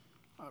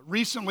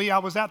Recently, I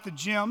was at the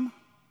gym.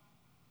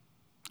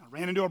 I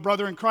ran into a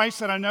brother in Christ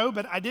that I know,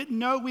 but I didn't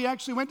know we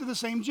actually went to the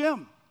same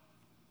gym.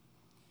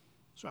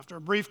 So after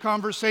a brief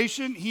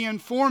conversation, he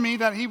informed me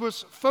that he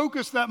was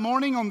focused that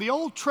morning on the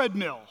old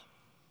treadmill.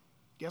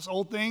 Guess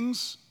old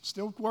things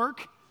still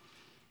work.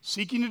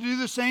 Seeking to do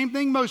the same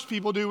thing most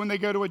people do when they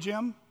go to a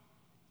gym,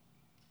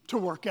 to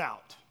work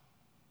out.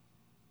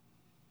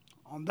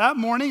 On that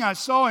morning, I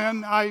saw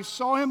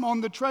him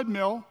on the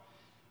treadmill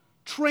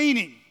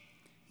training.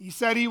 He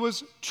said he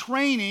was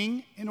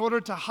training in order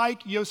to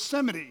hike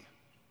Yosemite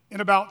in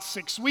about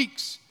 6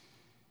 weeks.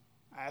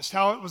 I asked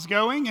how it was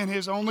going, and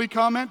his only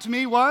comment to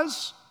me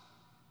was,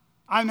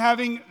 "I'm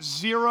having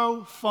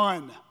zero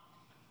fun,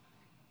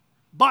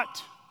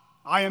 but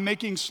I am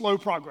making slow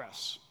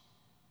progress."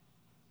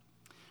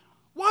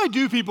 Why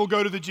do people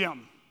go to the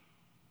gym?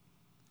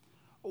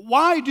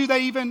 Why do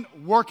they even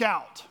work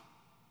out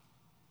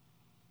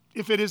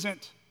if it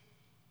isn't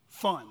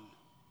fun?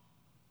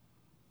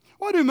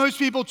 Why do most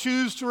people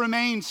choose to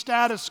remain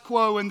status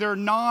quo in their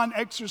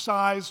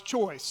non-exercise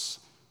choice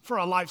for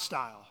a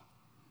lifestyle?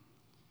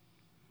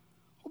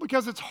 Well,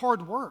 because it's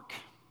hard work.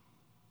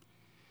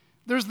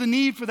 There's the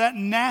need for that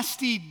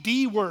nasty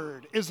D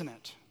word, isn't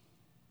it?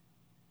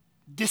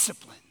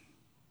 Discipline.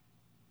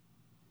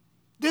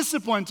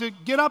 Discipline to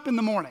get up in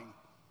the morning.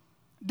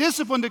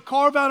 Discipline to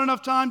carve out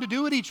enough time to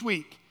do it each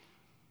week.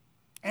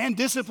 And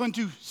discipline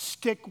to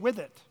stick with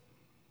it.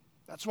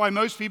 That's why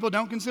most people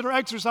don't consider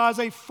exercise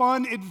a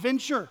fun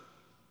adventure,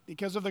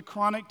 because of the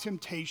chronic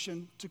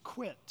temptation to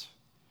quit.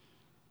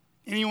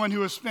 Anyone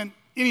who has spent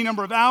any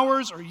number of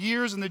hours or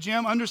years in the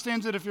gym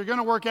understands that if you're going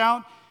to work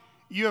out,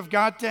 you have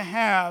got to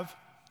have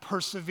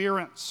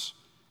perseverance,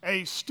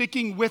 a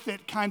sticking with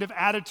it kind of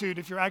attitude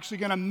if you're actually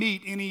going to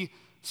meet any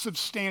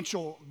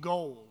substantial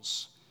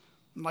goals.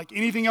 And like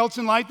anything else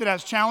in life that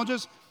has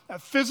challenges,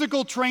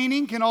 physical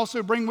training can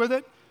also bring with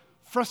it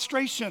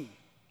frustration.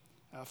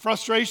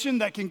 Frustration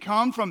that can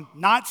come from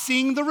not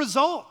seeing the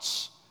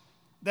results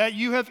that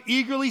you have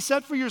eagerly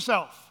set for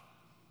yourself.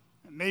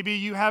 And maybe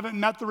you haven't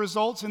met the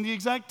results in the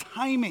exact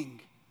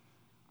timing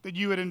that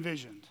you had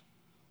envisioned.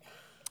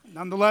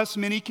 Nonetheless,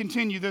 many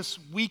continue this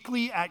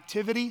weekly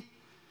activity,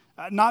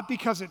 not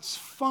because it's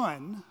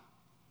fun,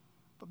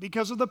 but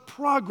because of the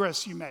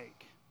progress you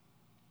make,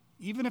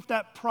 even if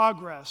that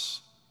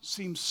progress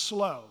seems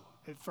slow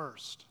at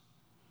first.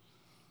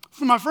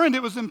 For my friend,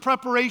 it was in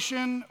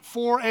preparation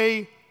for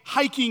a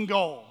hiking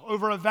goal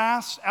over a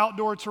vast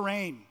outdoor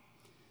terrain.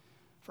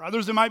 For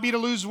others, it might be to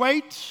lose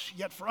weight,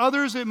 yet for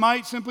others, it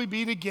might simply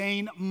be to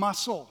gain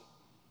muscle.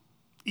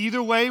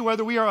 Either way,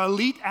 whether we are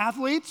elite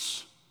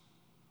athletes,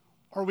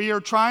 or we are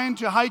trying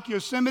to hike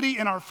Yosemite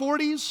in our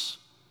 40s,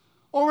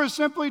 or we're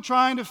simply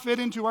trying to fit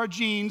into our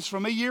jeans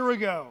from a year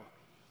ago,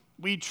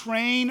 we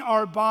train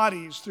our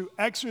bodies through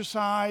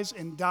exercise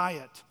and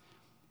diet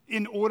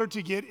in order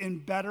to get in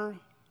better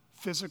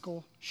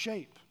physical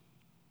shape,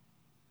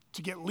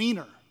 to get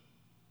leaner,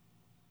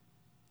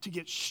 to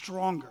get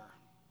stronger.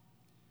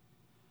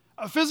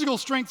 Physical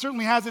strength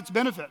certainly has its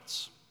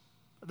benefits.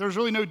 There's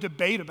really no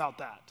debate about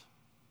that.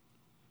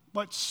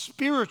 But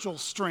spiritual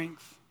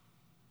strength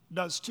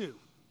does too.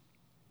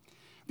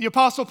 The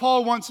Apostle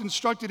Paul once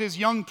instructed his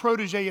young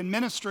protege in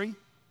ministry,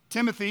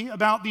 Timothy,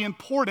 about the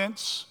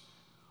importance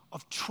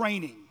of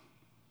training.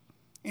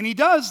 And he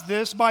does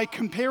this by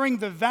comparing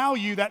the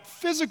value that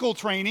physical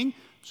training,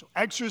 so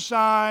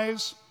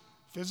exercise,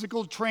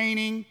 physical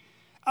training,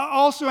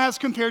 also has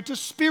compared to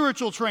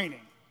spiritual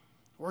training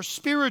or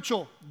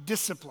spiritual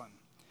discipline.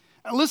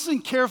 Now listen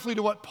carefully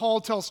to what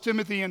Paul tells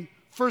Timothy in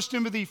 1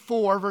 Timothy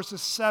 4,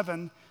 verses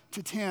 7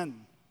 to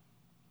 10.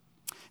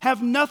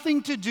 Have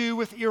nothing to do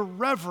with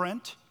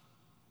irreverent,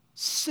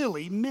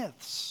 silly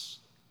myths.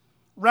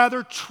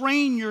 Rather,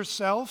 train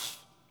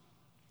yourself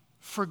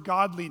for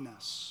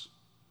godliness.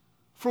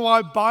 For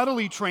while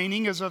bodily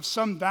training is of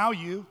some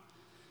value,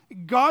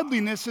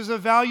 godliness is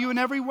of value in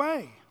every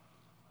way,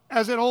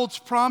 as it holds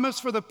promise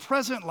for the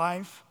present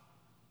life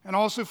and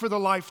also for the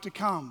life to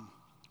come.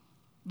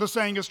 The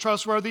saying is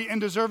trustworthy and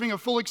deserving of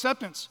full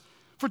acceptance.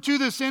 For to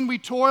this end we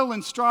toil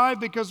and strive,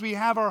 because we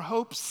have our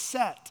hope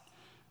set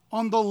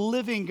on the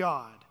living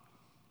God,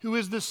 who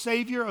is the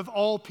Savior of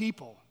all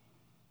people,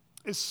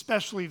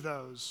 especially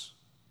those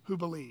who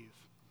believe.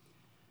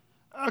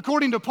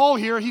 According to Paul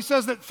here, he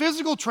says that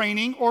physical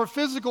training or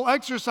physical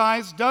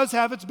exercise does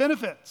have its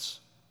benefits.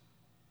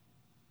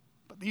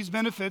 But these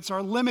benefits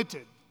are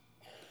limited.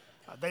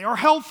 They are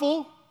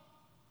helpful.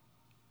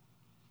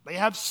 They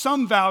have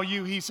some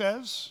value, he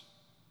says.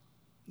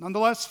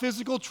 Nonetheless,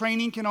 physical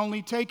training can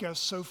only take us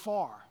so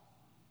far.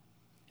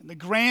 In the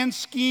grand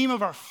scheme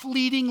of our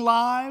fleeting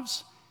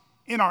lives,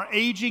 in our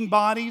aging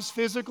bodies,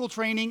 physical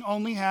training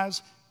only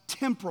has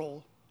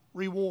temporal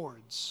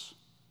rewards.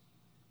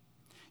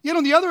 Yet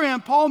on the other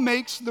hand, Paul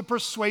makes the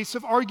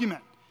persuasive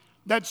argument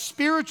that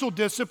spiritual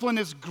discipline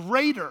is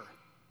greater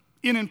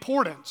in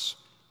importance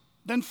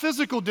than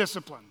physical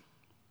discipline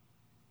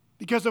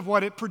because of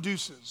what it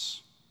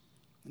produces.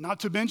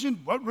 Not to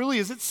mention what really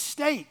is at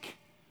stake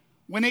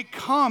when it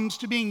comes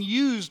to being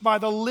used by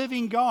the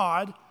living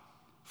God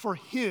for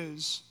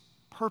his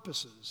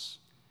purposes.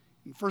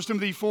 In 1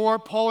 Timothy 4,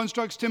 Paul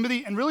instructs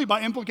Timothy, and really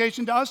by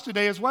implication to us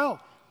today as well,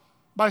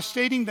 by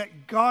stating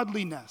that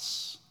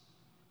godliness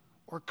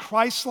or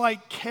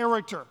Christ-like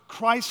character,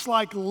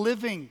 Christ-like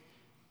living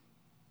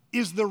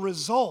is the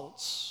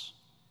results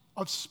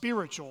of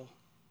spiritual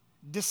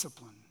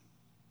discipline.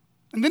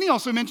 And then he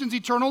also mentions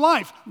eternal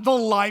life, the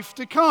life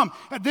to come.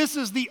 This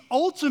is the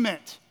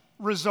ultimate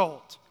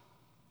result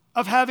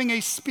of having a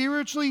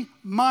spiritually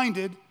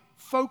minded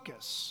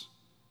focus.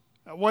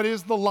 What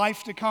is the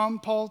life to come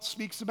Paul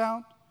speaks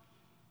about?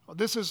 Well,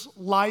 this is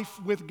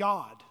life with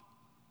God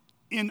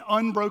in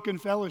unbroken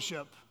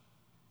fellowship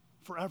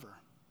forever.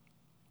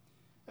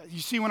 You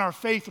see, when our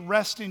faith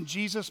rests in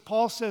Jesus,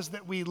 Paul says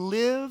that we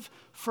live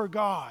for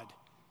God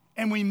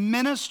and we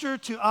minister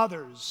to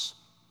others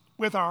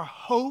with our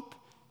hope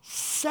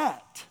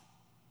set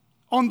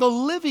on the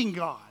living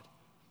God,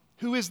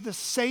 who is the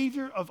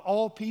Savior of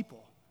all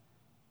people,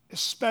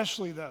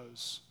 especially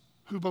those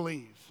who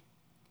believe.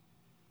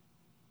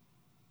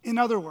 In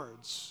other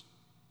words,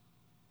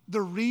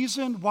 the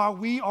reason why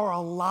we are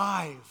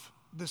alive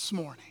this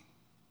morning,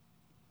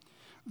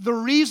 the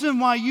reason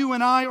why you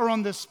and I are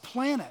on this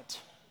planet,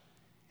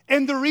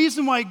 and the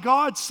reason why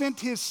God sent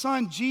his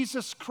Son,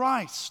 Jesus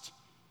Christ,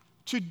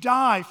 to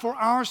die for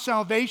our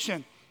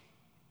salvation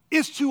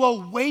is to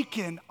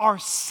awaken our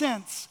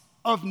sense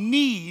of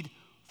need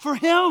for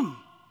him.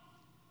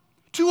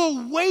 To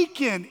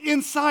awaken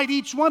inside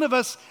each one of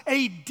us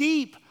a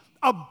deep,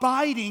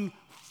 abiding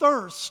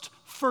thirst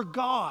for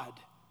God,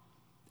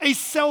 a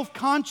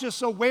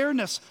self-conscious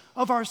awareness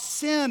of our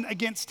sin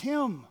against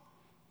him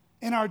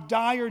and our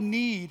dire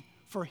need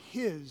for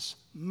his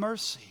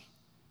mercy,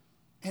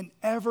 an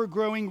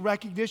ever-growing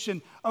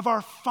recognition of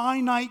our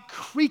finite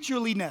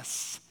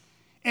creatureliness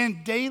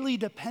and daily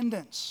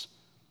dependence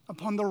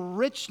upon the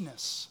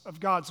richness of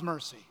God's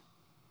mercy.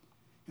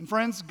 And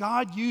friends,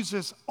 God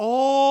uses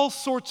all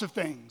sorts of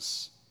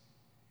things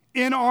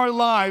in our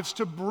lives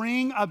to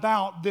bring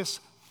about this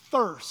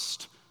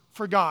thirst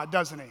for God,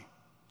 doesn't he?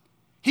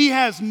 He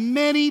has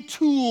many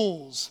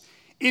tools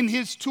in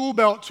his tool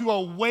belt to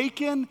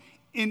awaken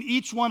in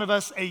each one of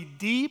us a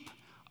deep,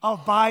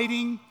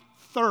 abiding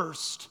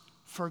thirst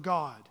for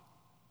God.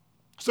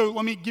 So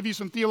let me give you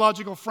some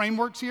theological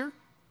frameworks here.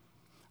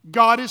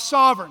 God is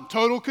sovereign,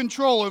 total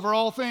control over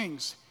all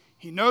things.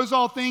 He knows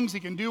all things, he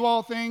can do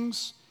all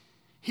things.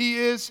 He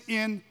is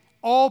in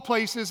all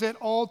places at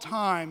all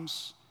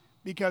times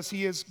because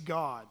he is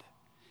God.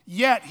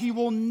 Yet he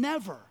will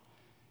never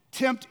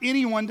tempt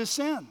anyone to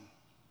sin,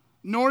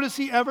 nor does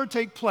he ever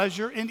take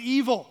pleasure in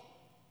evil.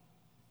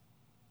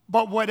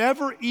 But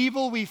whatever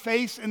evil we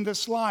face in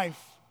this life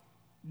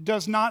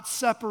does not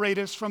separate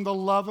us from the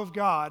love of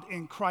God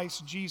in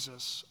Christ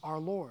Jesus our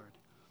Lord.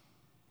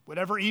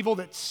 Whatever evil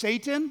that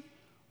Satan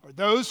or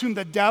those whom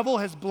the devil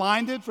has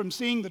blinded from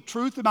seeing the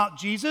truth about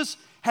Jesus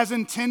has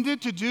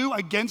intended to do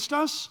against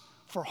us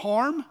for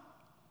harm,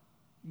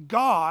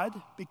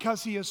 God,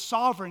 because he is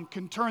sovereign,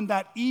 can turn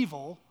that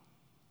evil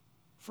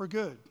for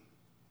good.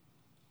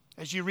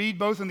 As you read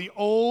both in the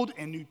Old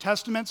and New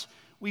Testaments,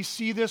 we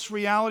see this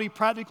reality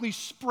practically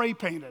spray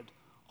painted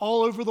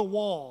all over the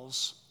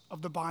walls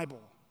of the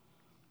Bible.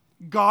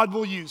 God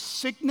will use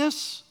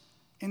sickness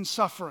and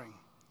suffering.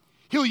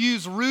 He'll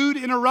use rude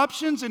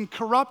interruptions and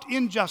corrupt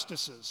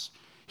injustices.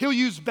 He'll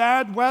use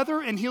bad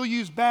weather and he'll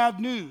use bad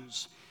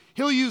news.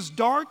 He'll use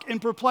dark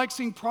and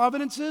perplexing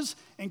providences,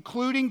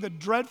 including the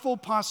dreadful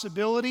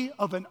possibility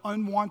of an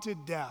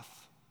unwanted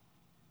death.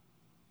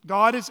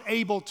 God is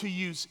able to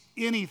use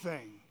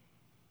anything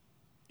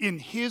in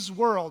his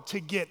world to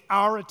get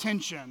our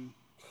attention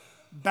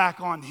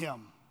back on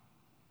him.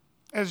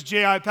 As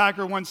J.I.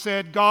 Packer once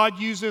said, God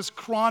uses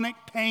chronic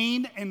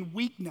pain and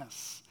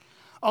weakness,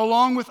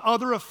 along with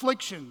other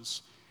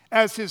afflictions,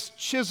 as his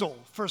chisel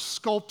for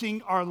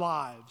sculpting our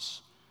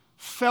lives.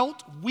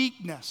 Felt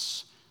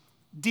weakness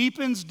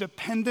deepens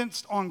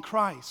dependence on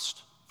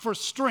Christ for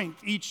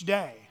strength each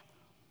day.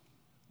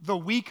 The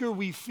weaker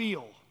we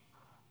feel,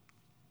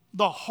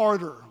 the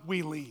harder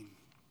we lean.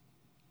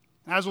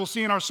 As we'll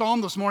see in our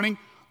psalm this morning,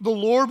 the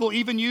Lord will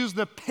even use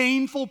the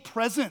painful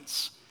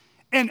presence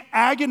and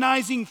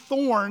agonizing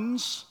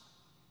thorns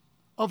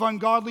of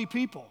ungodly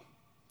people.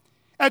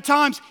 At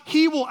times,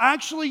 he will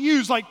actually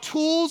use, like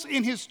tools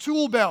in his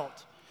tool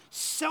belt,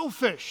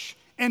 selfish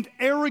and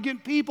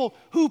arrogant people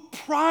who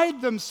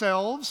pride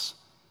themselves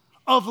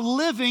of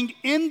living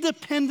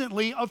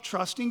independently of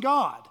trusting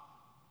God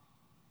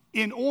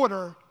in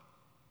order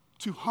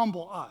to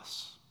humble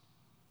us,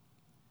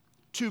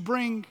 to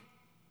bring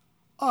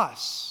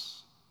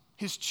us,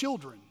 his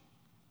children,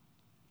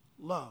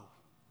 low,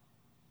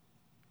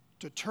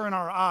 to turn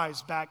our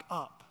eyes back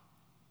up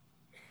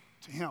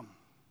to him.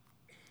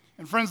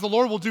 And friends, the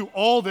Lord will do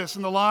all this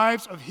in the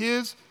lives of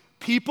his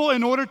people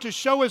in order to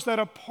show us that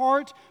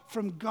apart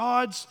from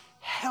God's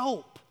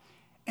help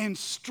and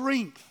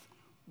strength,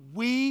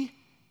 we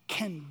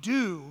can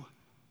do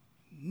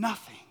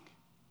nothing.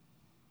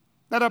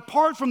 That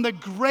apart from the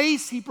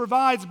grace he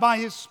provides by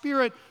his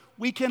Spirit,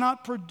 we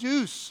cannot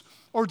produce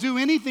or do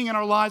anything in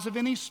our lives of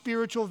any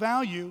spiritual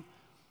value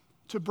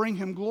to bring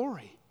him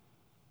glory.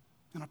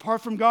 And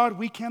apart from God,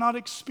 we cannot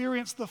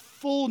experience the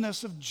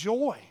fullness of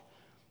joy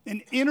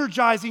and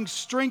energizing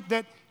strength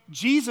that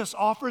Jesus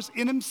offers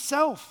in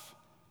himself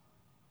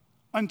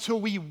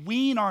until we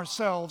wean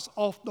ourselves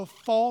off the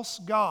false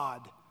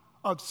god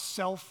of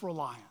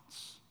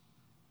self-reliance.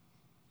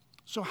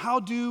 So how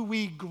do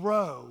we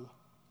grow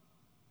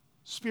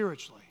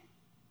spiritually?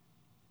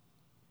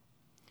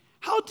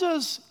 How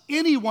does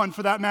anyone,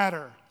 for that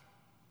matter,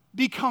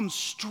 become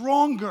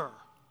stronger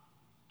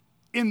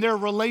in their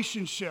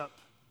relationship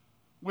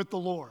with the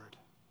Lord?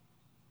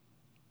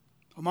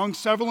 Among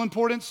several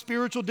important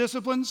spiritual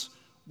disciplines,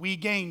 we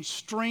gain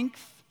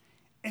strength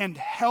and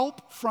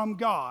help from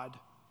God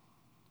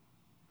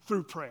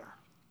through prayer.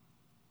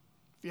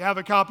 If you have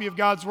a copy of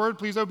God's Word,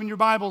 please open your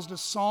Bibles to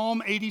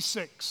Psalm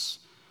 86.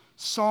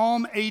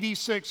 Psalm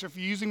 86. If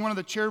you're using one of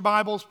the chair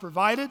Bibles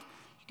provided,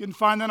 you can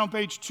find that on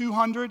page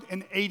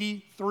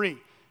 283.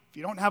 If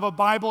you don't have a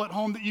Bible at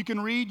home that you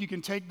can read, you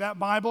can take that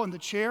Bible and the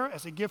chair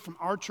as a gift from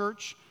our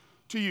church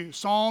to you.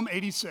 Psalm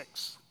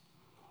 86.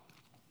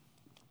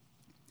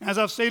 As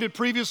I've stated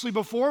previously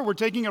before, we're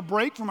taking a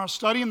break from our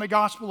study in the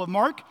Gospel of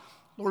Mark.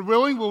 Lord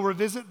willing, we'll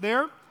revisit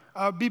there.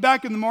 Be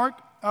back in the Mark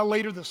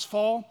later this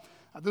fall.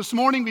 This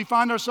morning, we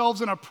find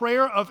ourselves in a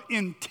prayer of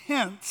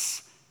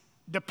intense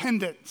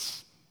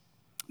dependence.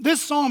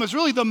 This psalm is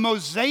really the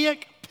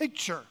mosaic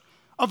picture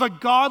of a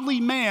godly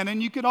man,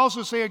 and you could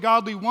also say a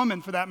godly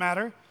woman for that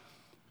matter,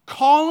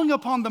 calling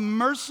upon the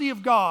mercy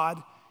of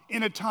God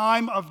in a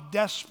time of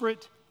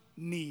desperate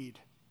need.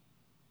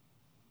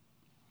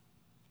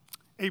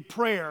 A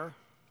prayer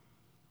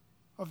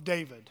of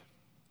David.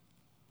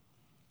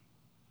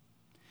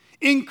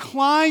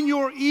 Incline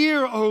your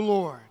ear, O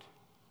Lord,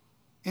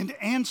 and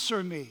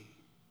answer me,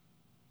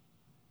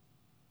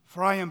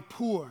 for I am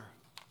poor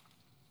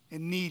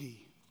and needy.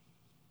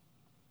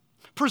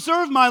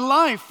 Preserve my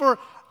life, for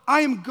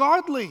I am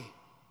godly.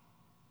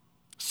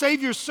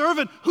 Save your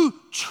servant who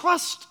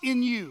trusts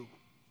in you.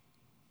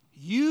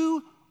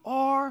 You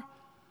are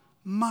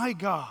my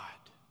God.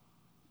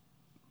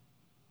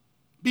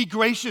 Be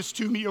gracious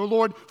to me, O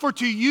Lord, for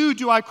to you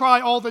do I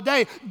cry all the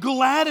day.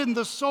 Gladden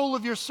the soul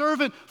of your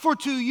servant, for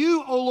to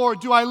you, O Lord,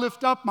 do I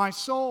lift up my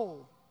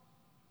soul.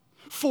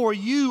 For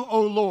you,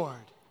 O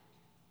Lord,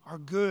 are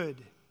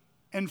good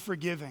and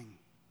forgiving,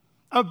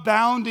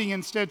 abounding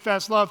in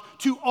steadfast love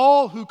to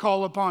all who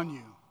call upon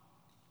you.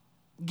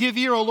 Give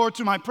ear, O Lord,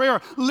 to my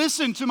prayer.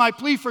 Listen to my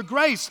plea for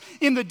grace.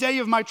 In the day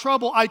of my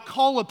trouble, I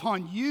call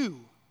upon you,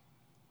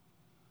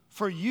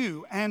 for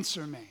you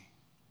answer me.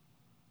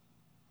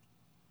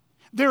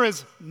 There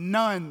is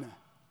none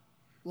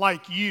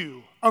like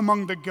you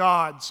among the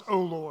gods, O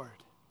Lord,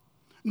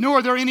 nor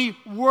are there any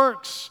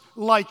works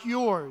like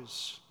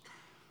yours.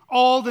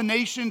 All the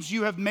nations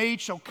you have made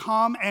shall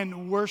come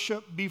and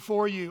worship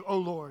before you, O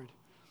Lord,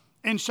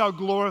 and shall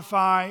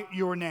glorify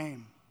your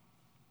name.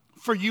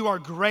 For you are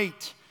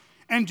great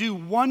and do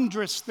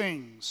wondrous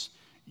things.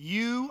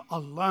 You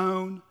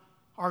alone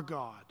are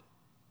God.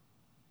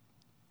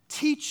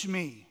 Teach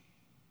me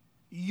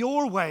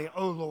your way,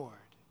 O Lord,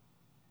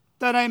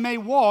 that I may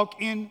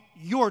walk in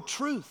your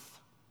truth.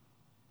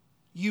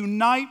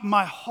 Unite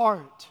my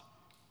heart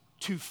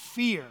to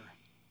fear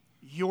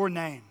your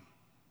name.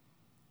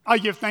 I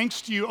give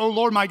thanks to you, O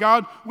Lord my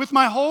God, with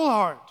my whole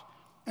heart,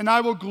 and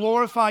I will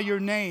glorify your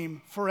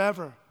name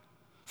forever.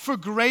 For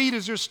great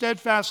is your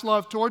steadfast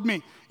love toward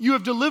me. You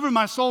have delivered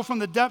my soul from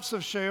the depths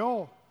of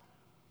Sheol.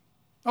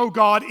 O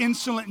God,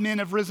 insolent men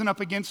have risen up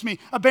against me.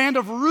 A band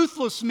of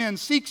ruthless men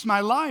seeks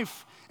my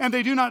life, and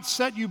they do not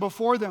set you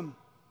before them.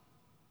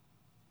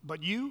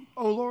 But you,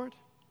 O Lord,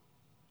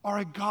 are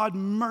a God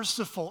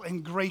merciful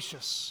and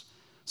gracious,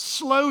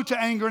 slow to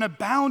anger and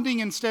abounding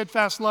in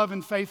steadfast love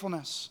and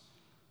faithfulness.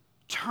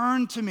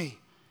 Turn to me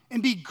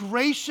and be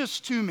gracious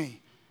to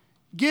me.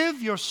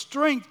 Give your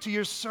strength to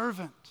your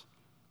servant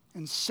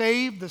and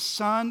save the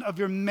son of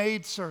your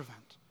maidservant.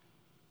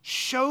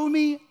 Show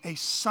me a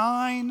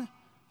sign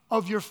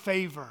of your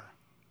favor,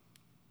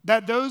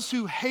 that those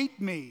who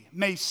hate me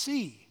may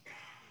see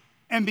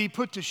and be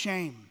put to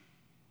shame.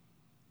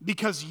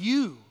 Because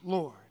you,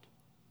 Lord,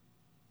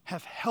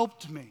 have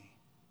helped me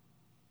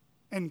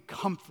and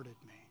comforted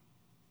me.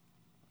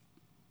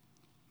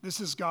 This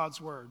is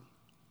God's word.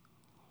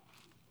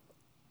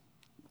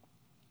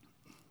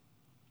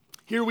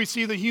 Here we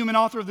see the human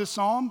author of this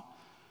psalm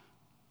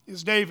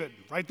is David.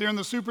 Right there in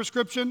the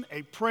superscription,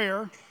 a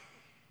prayer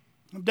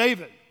of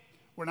David.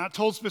 We're not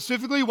told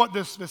specifically what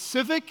the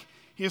specific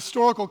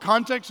historical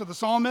context of the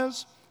psalm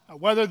is,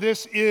 whether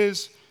this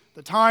is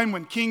the time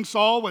when King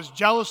Saul was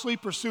jealously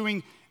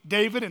pursuing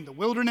David in the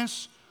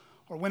wilderness,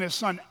 or when his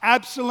son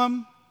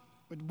Absalom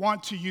would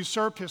want to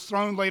usurp his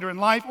throne later in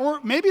life, or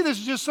maybe this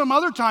is just some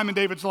other time in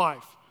David's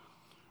life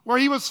where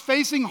he was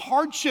facing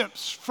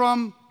hardships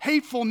from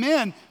hateful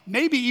men,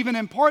 maybe even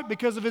in part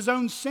because of his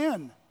own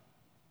sin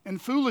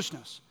and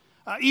foolishness.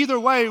 Either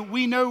way,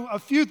 we know a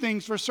few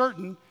things for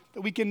certain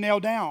that we can nail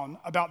down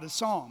about this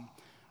psalm.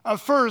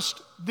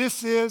 First,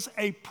 this is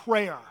a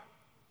prayer.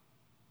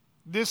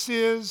 This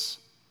is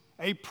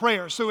a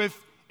prayer. So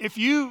if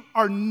you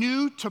are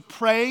new to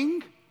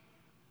praying,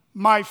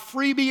 my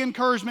freebie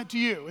encouragement to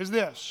you is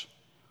this: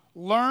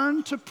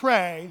 learn to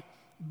pray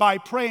by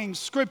praying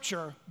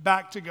Scripture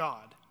back to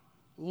God.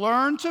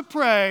 Learn to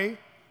pray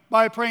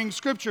by praying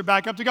Scripture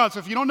back up to God. So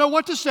if you don't know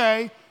what to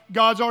say,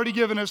 God's already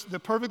given us the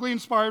perfectly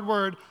inspired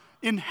word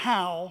in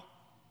how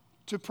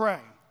to pray.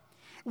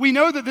 We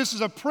know that this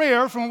is a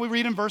prayer from what we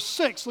read in verse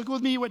 6. Look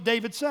with me what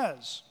David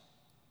says.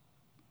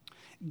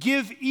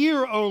 Give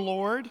ear, O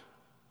Lord,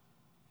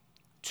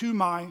 to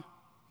my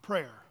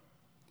prayer.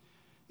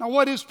 Now,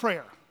 what is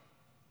prayer?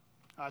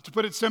 To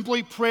put it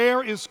simply,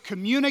 prayer is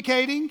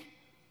communicating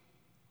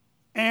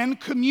and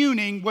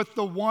communing with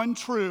the one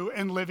true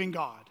and living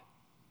God.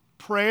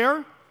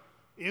 Prayer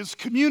is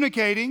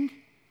communicating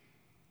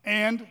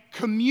and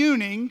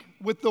communing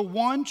with the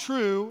one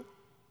true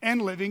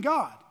and living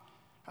God.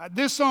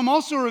 This psalm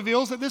also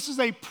reveals that this is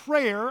a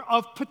prayer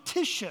of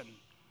petition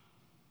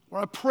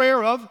or a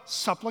prayer of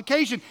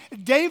supplication.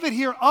 David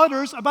here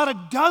utters about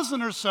a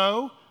dozen or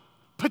so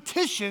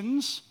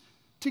petitions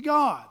to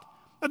God.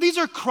 Now, these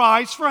are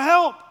cries for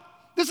help.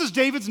 This is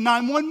David's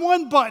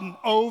 911 button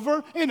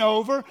over and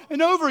over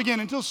and over again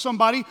until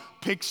somebody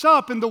picks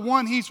up, and the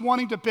one he's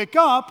wanting to pick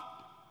up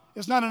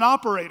is not an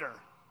operator,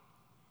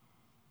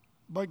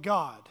 but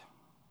God.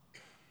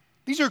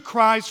 These are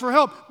cries for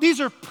help. These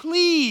are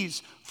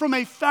pleas from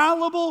a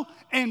fallible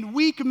and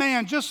weak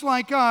man just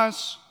like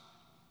us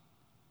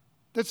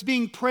that's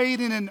being prayed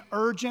in an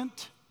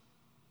urgent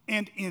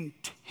and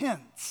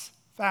intense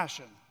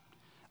fashion.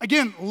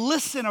 Again,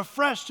 listen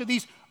afresh to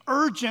these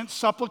urgent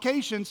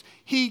supplications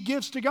he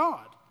gives to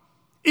God.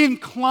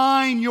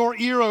 Incline your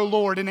ear, O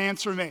Lord, and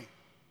answer me.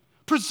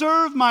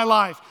 Preserve my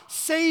life.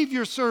 Save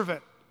your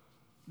servant.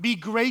 Be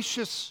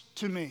gracious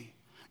to me.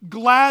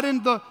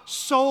 Gladden the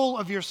soul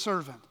of your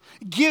servant.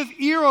 Give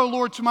ear, O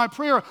Lord, to my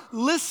prayer.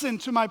 Listen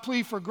to my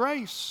plea for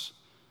grace.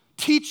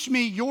 Teach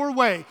me your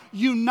way.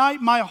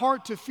 Unite my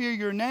heart to fear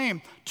your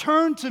name.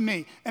 Turn to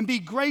me and be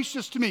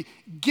gracious to me.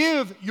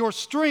 Give your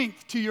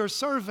strength to your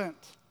servant.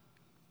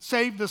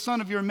 Save the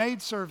son of your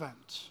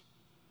maidservant.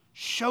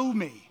 Show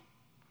me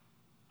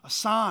a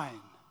sign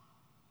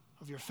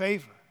of your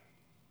favor.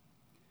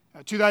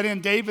 To that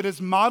end, David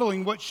is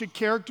modeling what should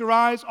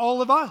characterize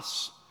all of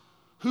us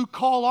who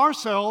call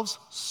ourselves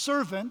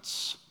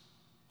servants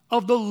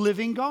of the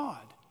living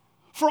God.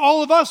 For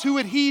all of us who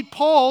would heed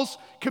Paul's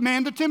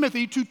command to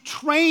Timothy to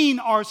train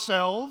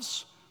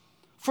ourselves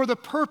for the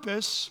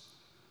purpose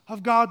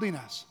of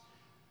godliness.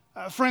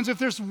 Friends, if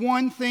there's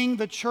one thing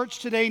the church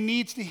today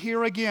needs to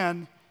hear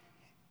again,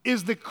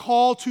 is the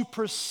call to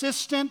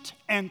persistent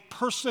and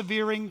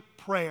persevering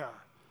prayer.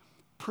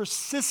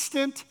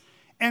 Persistent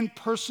and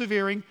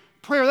persevering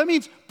prayer. That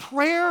means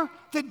prayer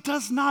that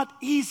does not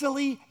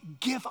easily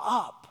give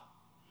up.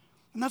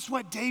 And that's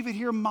what David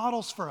here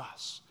models for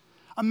us.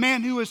 A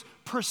man who is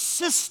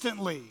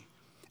persistently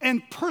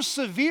and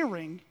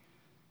persevering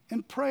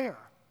in prayer.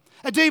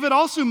 David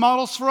also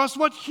models for us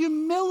what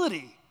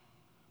humility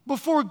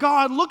before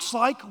God looks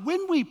like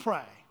when we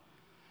pray.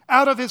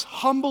 Out of his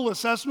humble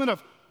assessment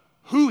of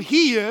who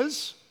he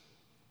is,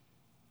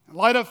 in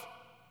light of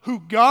who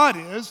God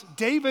is,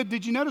 David,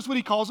 did you notice what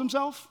he calls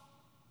himself?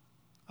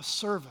 A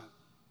servant.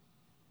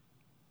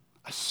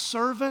 A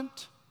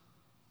servant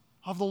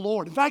of the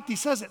Lord. In fact, he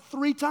says it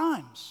 3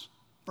 times.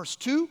 Verse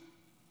 2,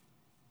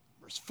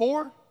 verse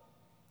 4,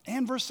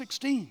 and verse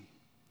 16.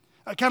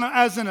 Kind of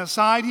as an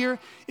aside here,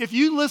 if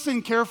you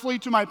listen carefully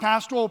to my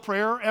pastoral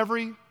prayer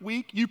every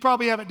week, you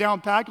probably have it down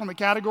packed on the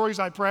categories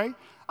I pray.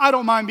 I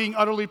don't mind being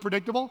utterly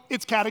predictable.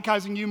 It's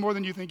catechizing you more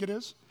than you think it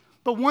is.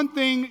 But one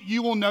thing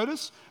you will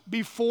notice,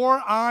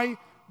 before I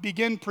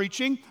begin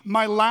preaching,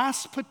 my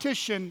last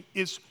petition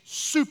is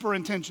super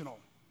intentional.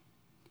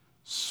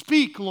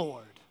 Speak,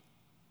 Lord.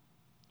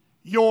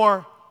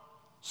 Your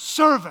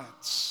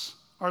servants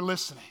are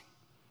listening.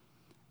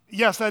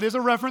 Yes, that is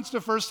a reference to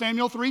 1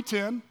 Samuel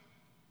 3:10.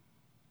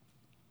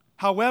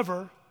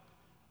 However,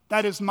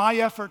 that is my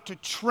effort to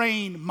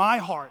train my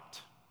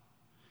heart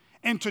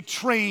and to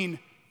train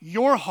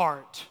your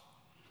heart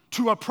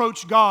to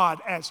approach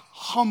God as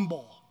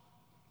humble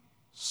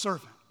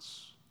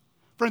servants.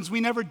 Friends,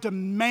 we never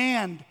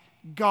demand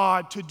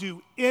God to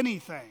do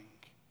anything.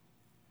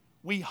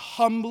 We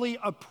humbly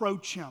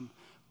approach him,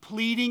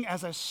 pleading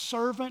as a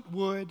servant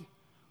would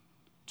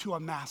to a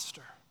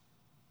master,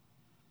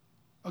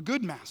 a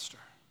good master.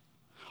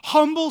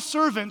 Humble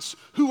servants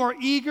who are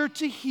eager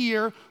to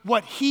hear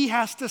what he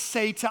has to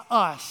say to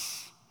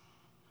us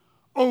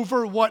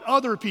over what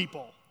other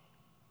people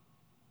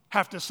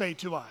have to say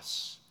to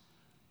us,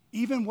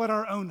 even what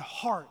our own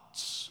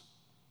hearts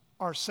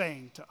are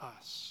saying to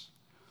us.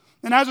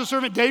 And as a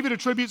servant, David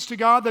attributes to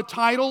God the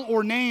title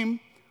or name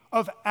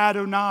of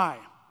Adonai.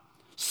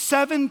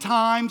 7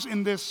 times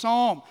in this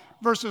psalm,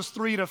 verses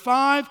 3 to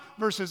 5,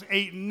 verses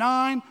 8 and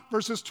 9,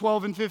 verses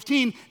 12 and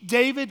 15,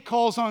 David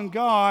calls on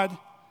God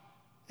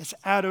as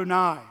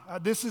Adonai.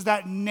 This is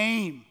that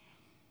name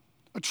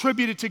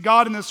attributed to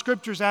God in the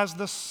scriptures as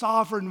the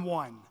sovereign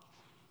one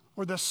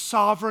or the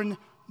sovereign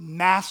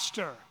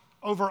master.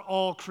 over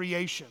all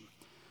creation.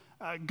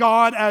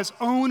 God as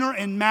owner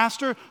and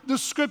master, the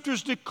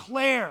scriptures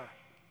declare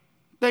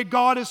that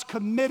God is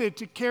committed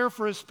to care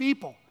for his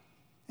people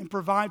and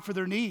provide for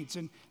their needs.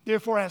 And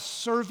therefore, as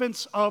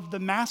servants of the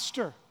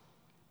master,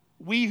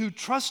 we who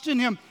trust in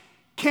him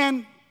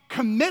can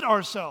commit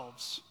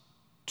ourselves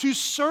to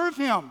serve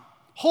him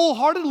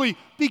wholeheartedly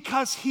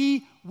because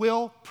he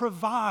will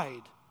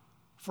provide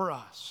for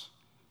us.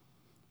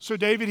 So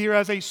David here,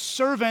 as a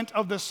servant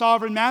of the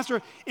sovereign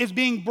master, is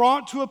being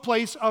brought to a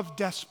place of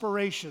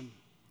desperation.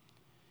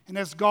 And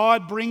as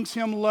God brings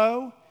him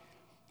low,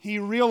 he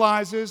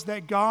realizes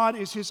that God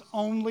is his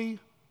only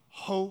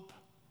hope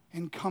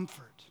and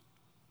comfort.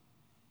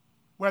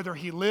 Whether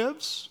he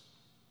lives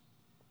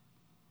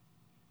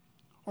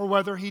or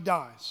whether he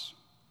dies.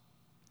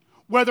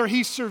 Whether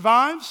he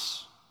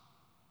survives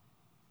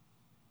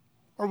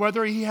or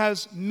whether he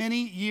has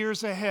many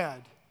years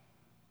ahead.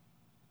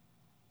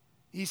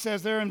 He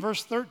says there in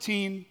verse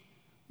 13,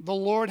 the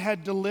Lord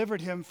had delivered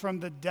him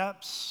from the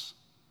depths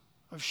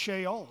of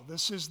Sheol.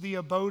 This is the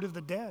abode of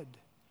the dead.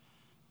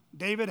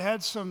 David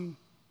had some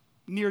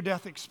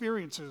near-death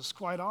experiences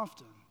quite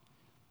often.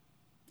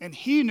 And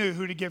he knew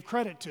who to give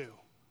credit to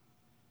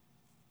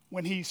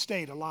when he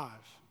stayed alive.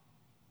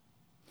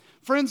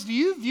 Friends, do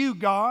you view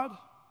God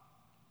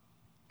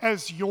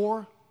as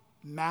your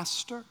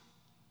master?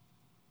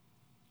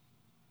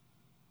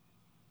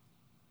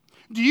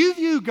 Do you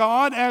view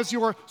God as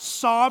your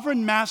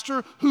sovereign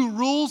master who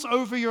rules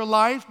over your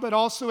life, but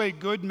also a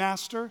good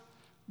master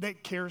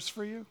that cares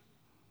for you?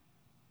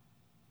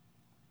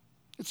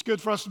 It's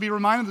good for us to be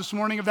reminded this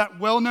morning of that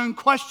well-known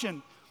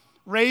question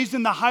raised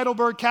in the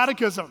Heidelberg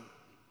Catechism.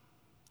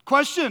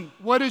 Question,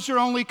 what is your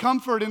only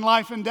comfort in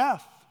life and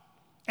death?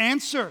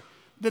 Answer,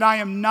 that I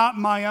am not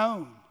my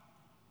own,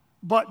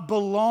 but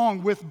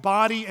belong with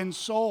body and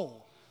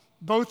soul,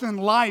 both in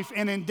life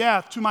and in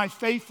death, to my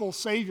faithful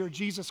Savior,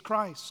 Jesus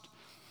Christ.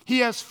 He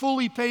has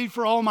fully paid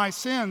for all my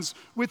sins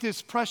with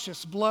his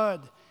precious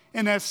blood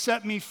and has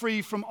set me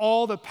free from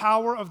all the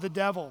power of the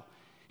devil.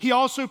 He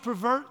also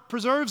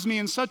preserves me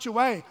in such a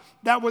way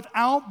that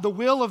without the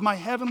will of my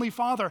heavenly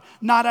Father,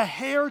 not a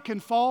hair can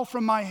fall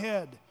from my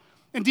head.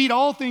 Indeed,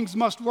 all things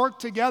must work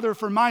together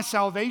for my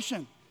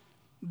salvation.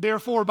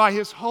 Therefore, by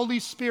his Holy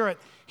Spirit,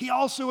 he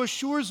also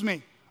assures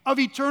me of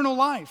eternal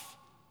life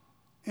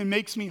and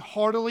makes me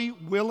heartily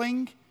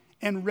willing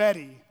and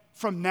ready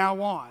from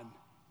now on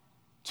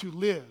to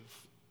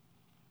live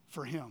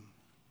for him.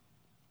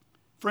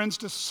 Friends,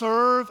 to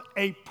serve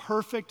a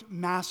perfect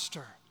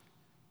master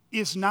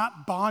is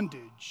not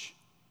bondage,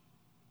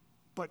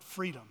 but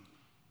freedom.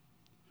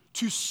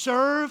 To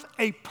serve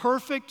a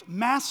perfect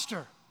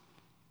master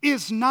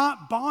is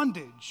not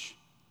bondage,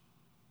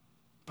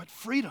 but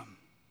freedom.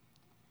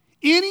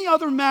 Any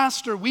other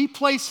master we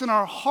place in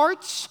our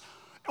hearts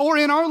or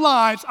in our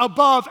lives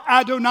above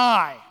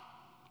Adonai,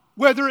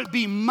 whether it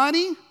be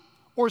money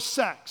or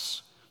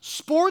sex,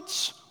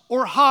 sports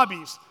or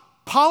hobbies,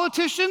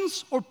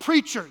 politicians or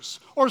preachers,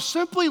 or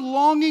simply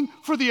longing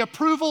for the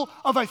approval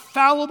of a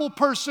fallible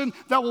person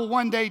that will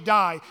one day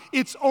die,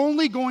 it's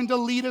only going to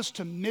lead us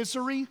to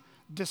misery,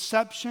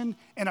 deception,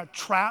 and a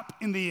trap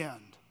in the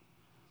end.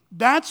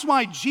 That's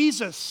why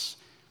Jesus,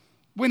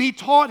 when he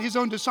taught his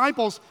own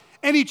disciples,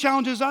 and he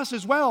challenges us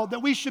as well,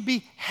 that we should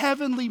be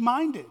heavenly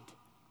minded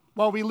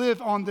while we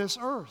live on this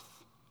earth.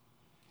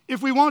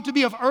 If we want to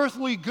be of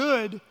earthly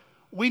good,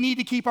 we need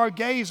to keep our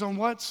gaze on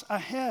what's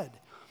ahead.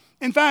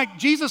 In fact,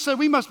 Jesus said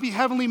we must be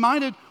heavenly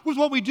minded with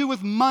what we do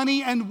with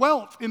money and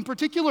wealth in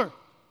particular.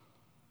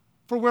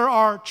 For where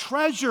our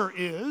treasure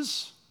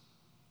is,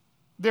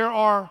 there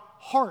our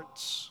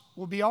hearts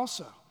will be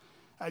also.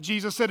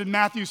 Jesus said in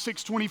Matthew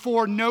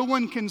 6:24, no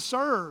one can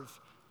serve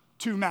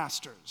two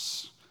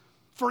masters.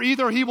 For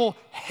either he will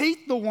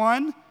hate the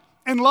one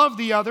and love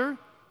the other,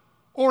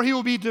 or he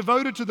will be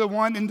devoted to the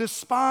one and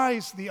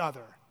despise the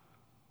other.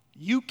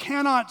 You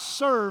cannot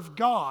serve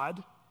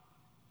God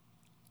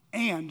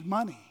and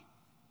money.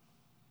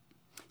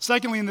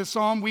 Secondly, in this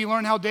psalm, we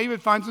learn how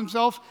David finds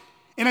himself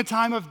in a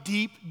time of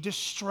deep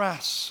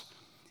distress.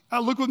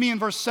 Look with me in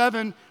verse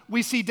 7.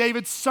 We see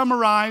David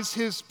summarize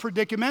his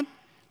predicament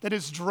that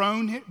has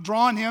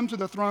drawn him to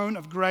the throne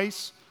of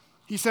grace.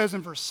 He says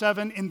in verse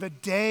 7, in the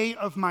day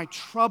of my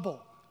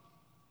trouble,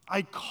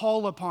 I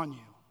call upon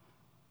you,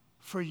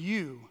 for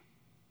you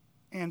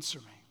answer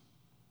me.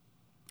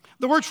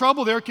 The word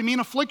trouble there can mean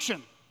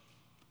affliction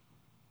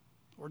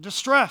or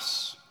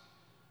distress.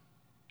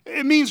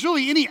 It means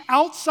really any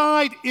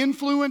outside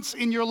influence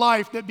in your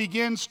life that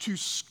begins to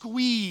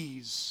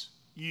squeeze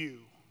you.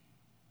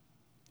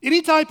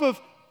 Any type of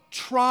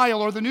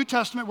trial, or the New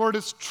Testament word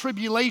is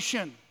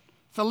tribulation,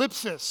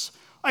 thalipsis,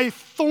 a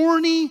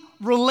thorny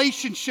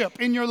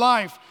relationship in your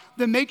life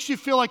that makes you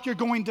feel like you're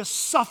going to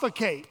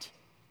suffocate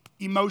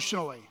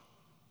emotionally,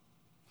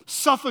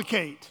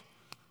 suffocate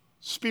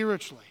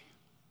spiritually.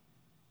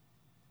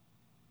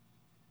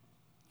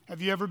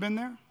 Have you ever been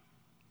there?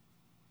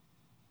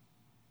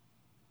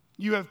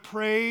 You have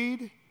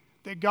prayed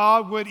that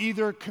God would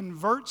either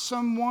convert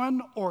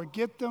someone or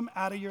get them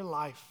out of your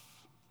life.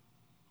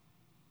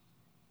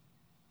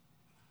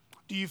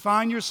 Do you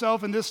find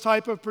yourself in this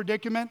type of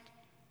predicament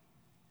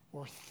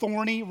or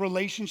thorny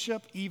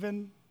relationship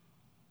even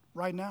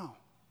right now?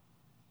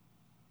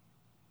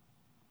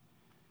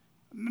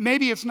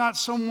 Maybe it's not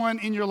someone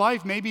in your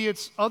life. Maybe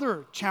it's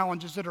other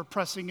challenges that are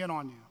pressing in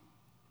on you.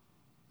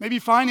 Maybe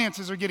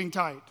finances are getting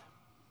tight.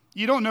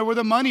 You don't know where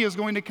the money is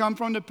going to come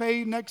from to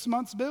pay next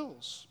month's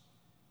bills.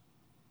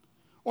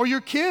 Or your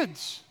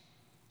kids.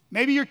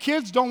 Maybe your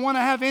kids don't want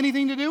to have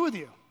anything to do with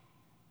you,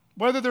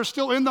 whether they're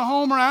still in the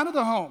home or out of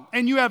the home,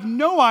 and you have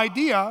no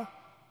idea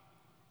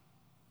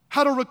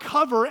how to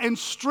recover and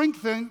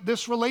strengthen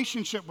this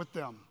relationship with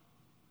them.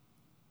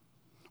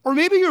 Or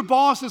maybe your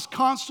boss is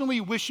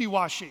constantly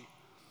wishy-washy.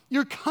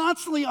 You're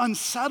constantly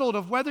unsettled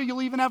of whether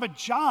you'll even have a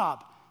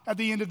job at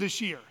the end of this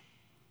year,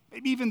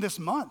 maybe even this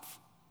month.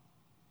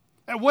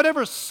 At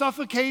whatever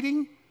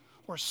suffocating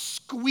or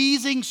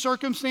squeezing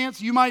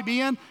circumstance you might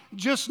be in,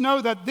 just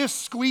know that this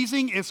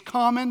squeezing is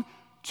common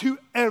to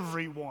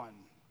everyone.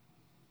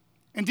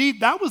 Indeed,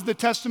 that was the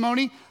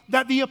testimony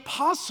that the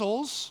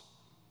apostles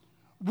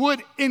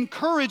would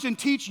encourage and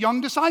teach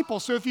young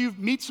disciples. So if you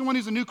meet someone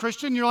who's a new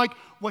Christian, you're like,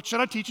 what should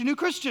I teach a new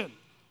Christian?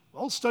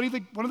 Well, study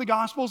one of the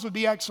Gospels would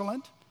be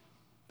excellent.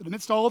 But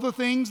amidst all of the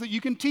things that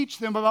you can teach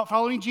them about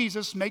following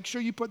Jesus, make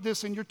sure you put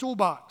this in your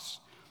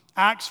toolbox.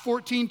 Acts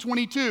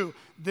 14:22,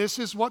 this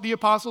is what the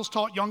apostles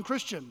taught young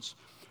Christians.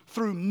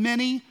 Through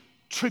many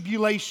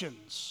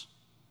tribulations,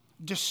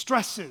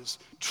 distresses,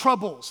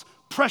 troubles,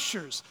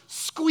 pressures,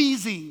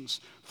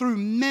 squeezings, through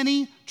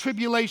many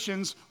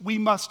tribulations, we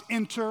must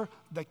enter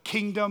the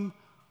kingdom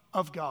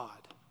of God.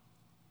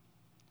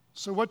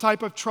 So what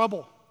type of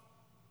trouble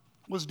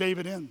was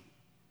David in?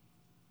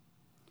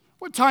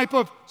 What type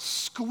of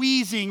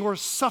squeezing or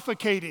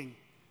suffocating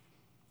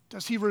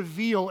does he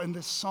reveal in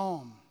this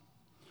psalm?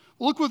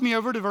 Look with me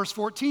over to verse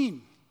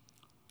 14.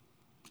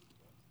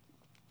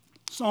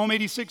 Psalm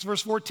 86,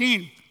 verse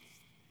 14.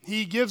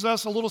 He gives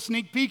us a little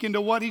sneak peek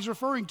into what he's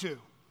referring to.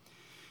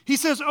 He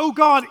says, "O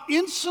God,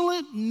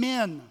 insolent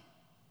men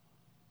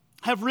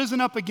have risen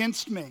up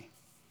against me.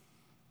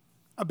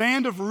 A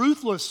band of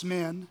ruthless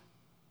men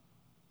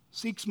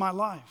seeks my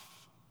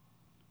life,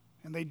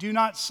 and they do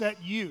not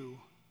set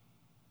you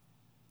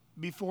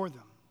before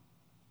them."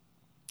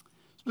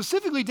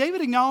 Specifically,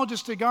 David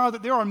acknowledges to God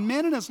that there are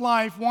men in his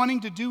life wanting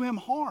to do him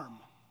harm.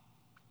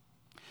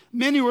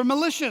 Men who are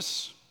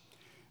malicious,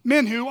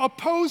 men who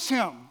oppose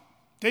him.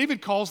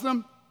 David calls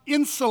them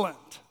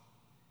insolent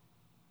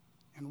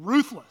and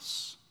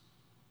ruthless.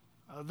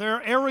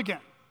 They're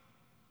arrogant.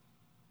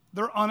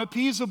 They're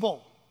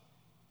unappeasable.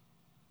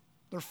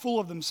 They're full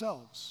of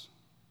themselves.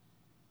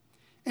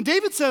 And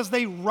David says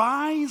they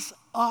rise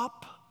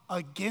up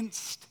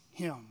against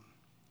him.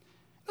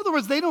 In other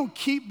words, they don't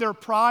keep their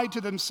pride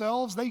to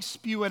themselves, they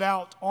spew it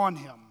out on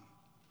him.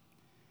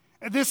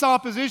 And this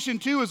opposition,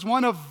 too, is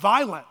one of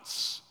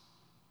violence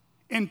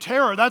and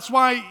terror. That's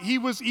why he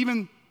was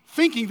even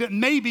thinking that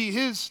maybe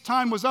his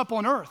time was up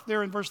on earth,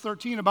 there in verse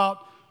 13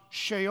 about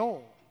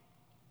Sheol.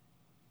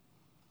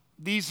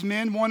 These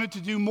men wanted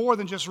to do more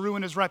than just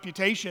ruin his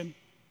reputation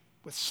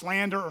with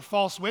slander or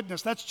false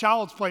witness. That's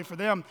child's play for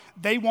them.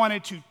 They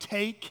wanted to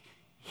take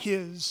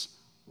his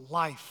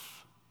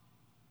life.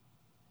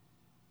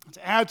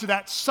 To add to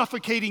that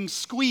suffocating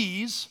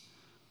squeeze,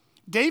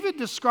 David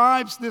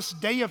describes this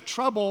day of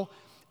trouble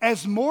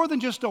as more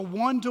than just a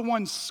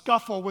one-to-one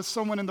scuffle with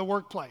someone in the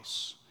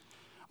workplace.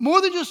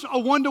 More than just a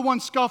one-to-one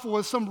scuffle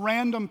with some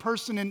random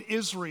person in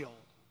Israel.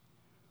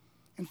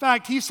 In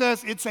fact, he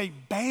says it's a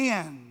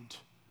band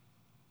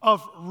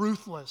of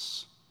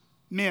ruthless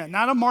men.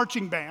 Not a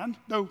marching band,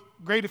 though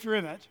great if you're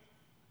in it.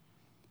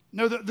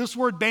 No, this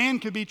word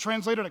band could be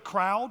translated a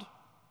crowd,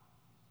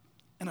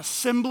 an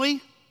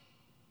assembly,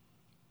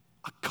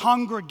 a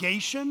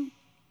congregation,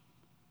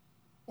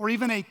 or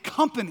even a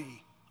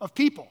company of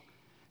people.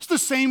 It's the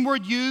same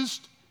word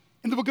used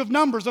in the book of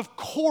Numbers of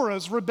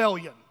Korah's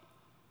rebellion.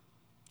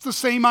 It's the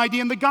same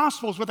idea in the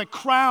Gospels with a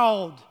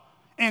crowd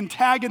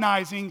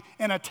antagonizing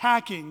and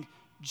attacking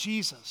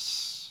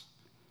Jesus.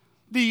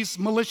 These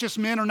malicious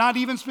men are not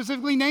even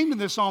specifically named in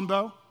this psalm,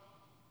 though.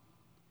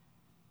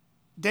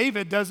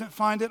 David doesn't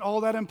find it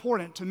all that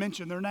important to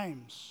mention their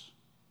names.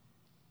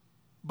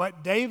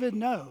 But David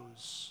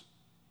knows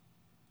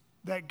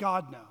that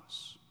God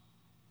knows.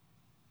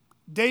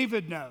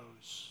 David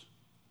knows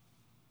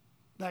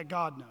that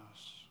God knows.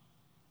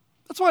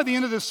 That's why at the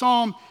end of this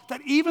psalm, that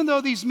even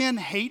though these men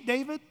hate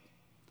David,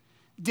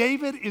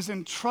 David is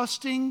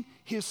entrusting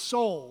his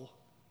soul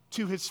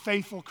to his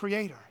faithful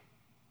Creator,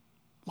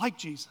 like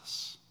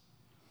Jesus.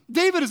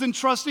 David is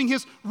entrusting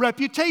his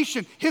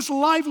reputation, his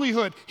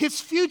livelihood,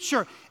 his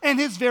future, and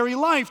his very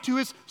life to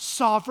his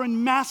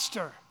sovereign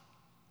master,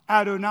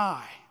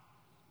 Adonai,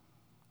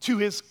 to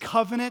his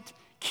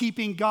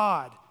covenant-keeping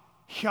God,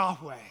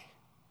 Yahweh,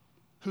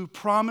 who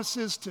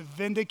promises to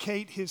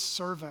vindicate his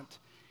servant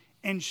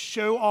and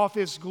show off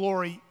his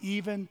glory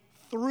even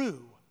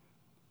through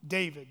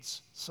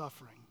David's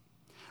suffering.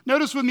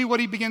 Notice with me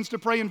what he begins to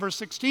pray in verse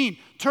 16.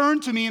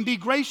 "Turn to me and be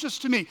gracious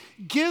to me.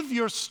 Give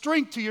your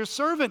strength to your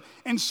servant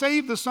and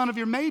save the son of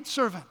your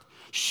maidservant.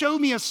 Show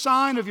me a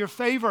sign of your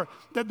favor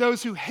that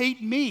those who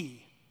hate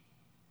me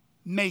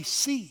may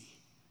see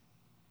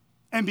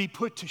and be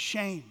put to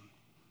shame.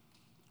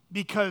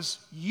 Because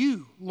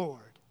you, Lord,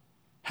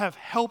 have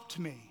helped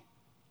me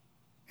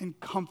and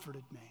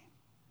comforted me.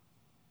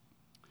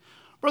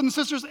 Brothers and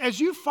sisters, as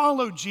you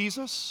follow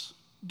Jesus,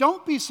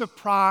 don't be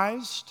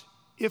surprised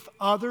if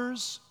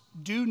others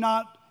do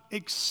not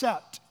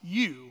accept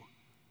you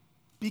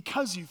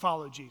because you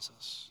follow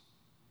Jesus.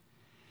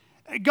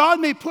 God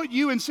may put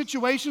you in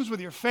situations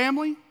with your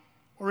family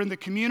or in the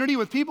community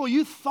with people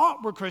you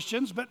thought were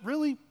Christians, but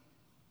really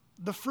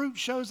the fruit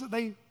shows that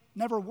they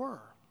never were.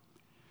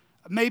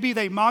 Maybe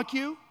they mock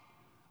you.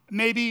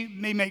 Maybe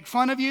they make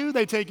fun of you.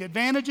 They take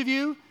advantage of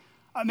you.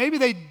 Maybe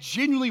they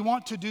genuinely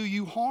want to do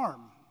you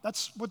harm.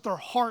 That's what their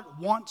heart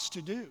wants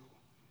to do.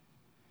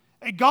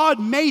 God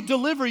may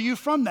deliver you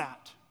from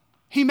that.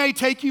 He may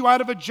take you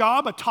out of a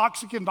job, a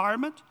toxic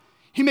environment.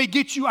 He may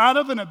get you out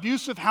of an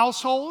abusive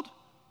household.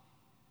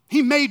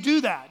 He may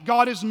do that.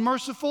 God is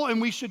merciful,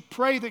 and we should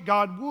pray that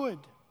God would.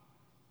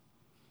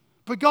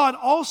 But God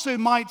also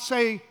might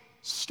say,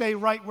 stay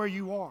right where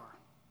you are.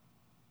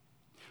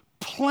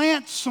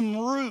 Plant some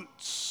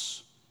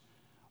roots.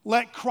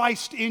 Let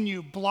Christ in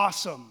you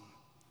blossom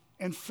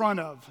in front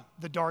of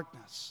the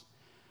darkness.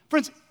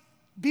 Friends,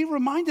 be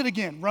reminded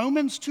again.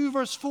 Romans 2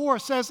 verse 4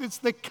 says it's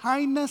the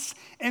kindness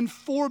and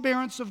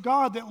forbearance of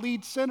God that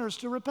leads sinners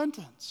to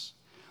repentance.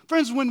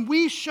 Friends, when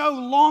we show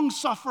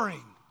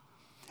long-suffering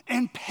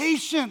and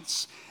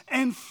patience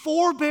and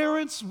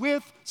forbearance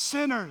with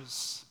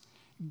sinners,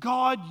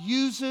 God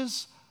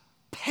uses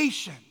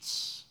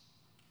patience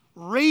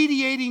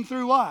radiating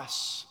through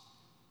us,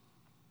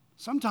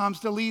 sometimes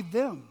to lead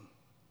them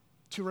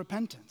to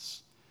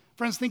repentance.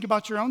 Friends, think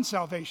about your own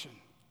salvation.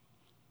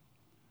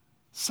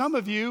 Some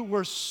of you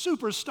were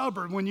super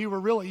stubborn when you were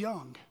really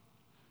young.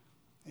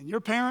 And your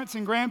parents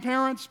and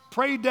grandparents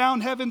prayed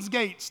down heaven's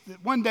gates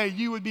that one day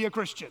you would be a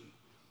Christian.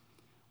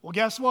 Well,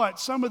 guess what?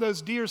 Some of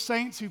those dear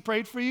saints who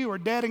prayed for you are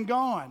dead and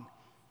gone.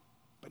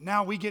 But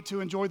now we get to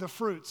enjoy the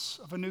fruits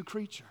of a new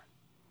creature.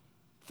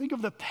 Think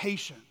of the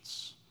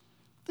patience.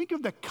 Think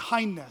of the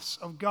kindness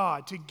of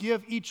God to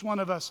give each one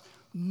of us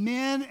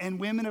men and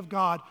women of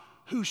God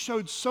who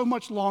showed so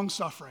much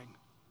long-suffering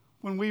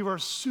when we were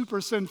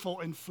super sinful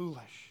and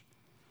foolish.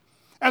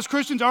 As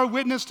Christians, our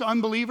witness to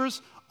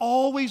unbelievers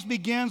always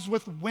begins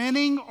with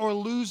winning or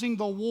losing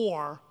the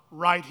war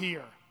right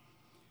here.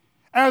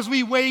 As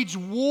we wage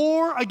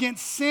war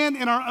against sin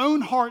in our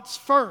own hearts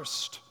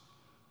first,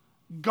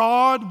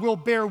 God will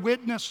bear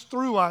witness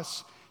through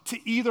us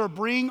to either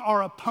bring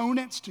our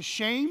opponents to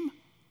shame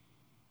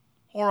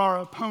or our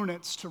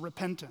opponents to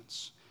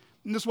repentance.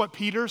 And this is what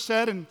Peter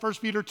said in 1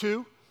 Peter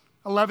 2,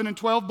 11 and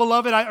 12.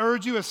 Beloved, I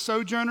urge you as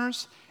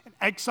sojourners and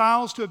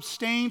exiles to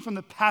abstain from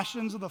the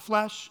passions of the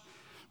flesh,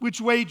 which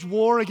wage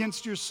war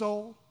against your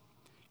soul.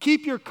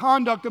 Keep your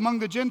conduct among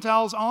the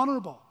Gentiles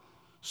honorable,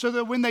 so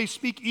that when they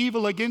speak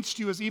evil against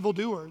you as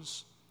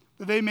evildoers,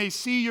 that they may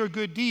see your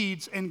good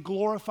deeds and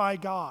glorify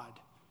God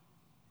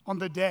on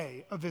the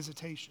day of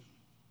visitation.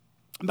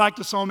 Back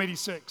to Psalm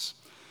 86.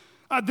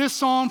 This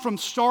psalm from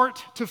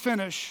start to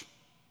finish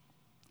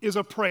is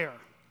a prayer.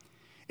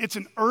 It's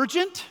an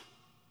urgent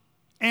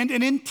and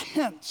an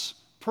intense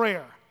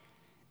prayer.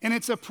 And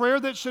it's a prayer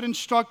that should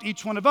instruct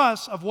each one of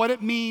us of what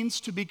it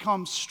means to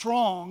become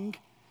strong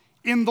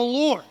in the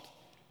Lord.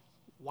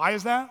 Why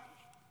is that?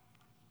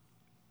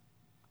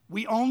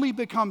 We only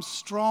become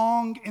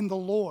strong in the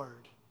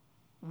Lord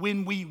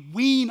when we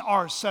wean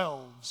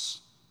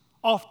ourselves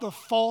off the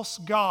false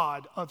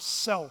god of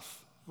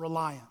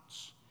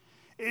self-reliance.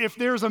 If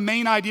there's a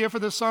main idea for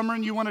this summer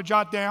and you want to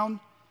jot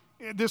down,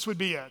 this would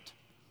be it.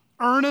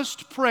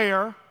 Earnest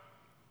prayer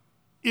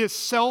is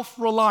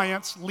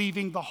self-reliance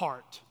leaving the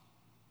heart.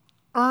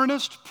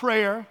 Earnest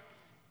prayer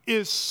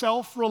is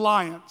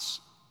self-reliance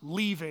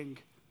leaving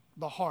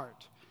the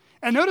heart.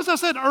 And notice I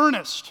said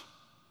earnest,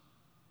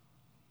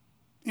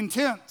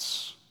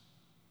 intense,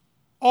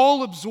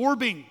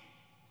 all-absorbing,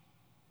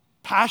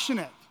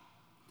 passionate.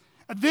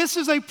 This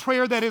is a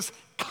prayer that is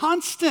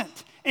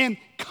constant and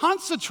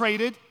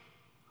concentrated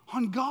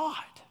on God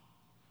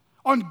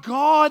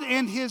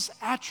and His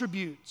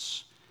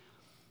attributes.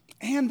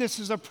 And this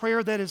is a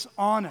prayer that is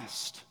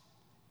honest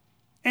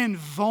and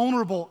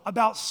vulnerable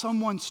about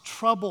someone's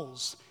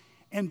troubles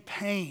and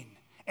pain.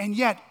 And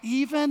yet,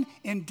 even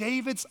in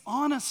David's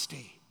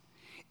honesty,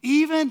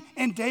 even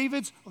in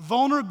David's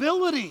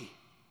vulnerability,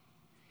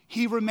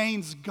 he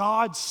remains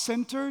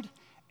God-centered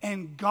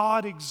and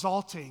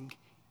God-exalting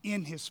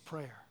in his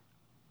prayer.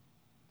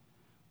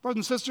 Brothers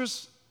and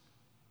sisters,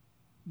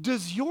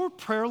 does your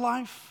prayer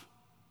life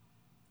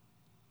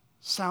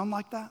sound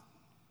like that?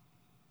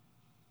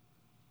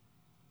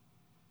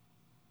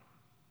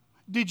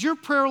 Did your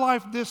prayer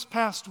life this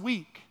past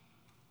week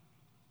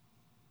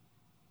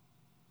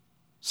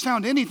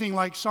sound anything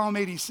like Psalm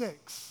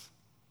 86?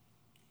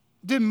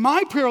 Did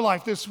my prayer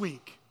life this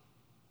week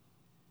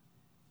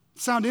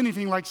sound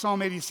anything like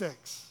Psalm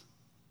 86?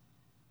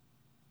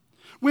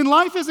 When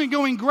life isn't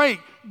going great,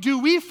 do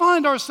we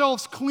find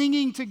ourselves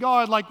clinging to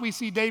God like we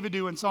see David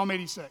do in Psalm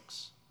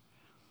 86?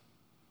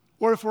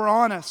 Or if we're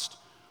honest,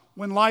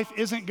 when life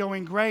isn't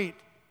going great,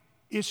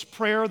 is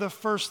prayer the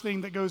first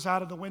thing that goes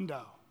out of the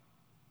window?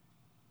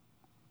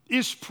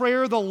 Is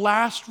prayer the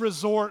last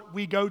resort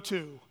we go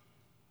to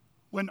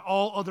when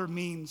all other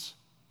means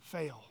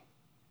fail?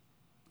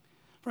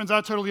 Friends,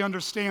 I totally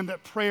understand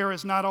that prayer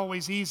is not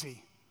always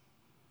easy.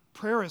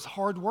 Prayer is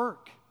hard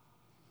work.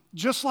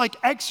 Just like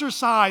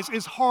exercise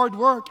is hard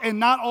work and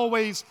not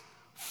always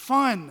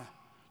fun.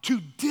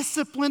 To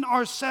discipline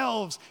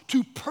ourselves,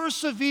 to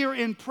persevere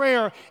in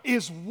prayer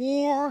is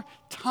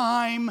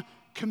wartime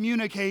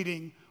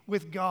communicating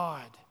with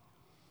God.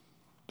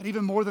 But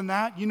even more than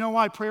that, you know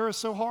why prayer is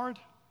so hard?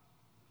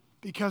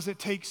 Because it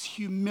takes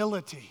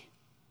humility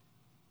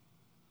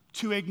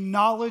to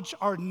acknowledge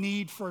our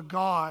need for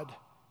God.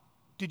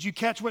 Did you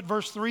catch what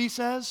verse 3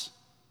 says?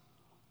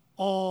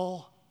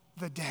 All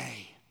the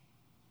day.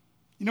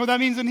 You know what that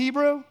means in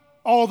Hebrew?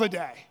 All the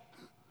day.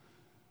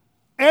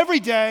 Every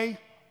day,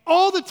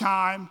 all the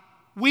time,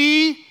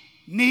 we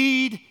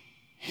need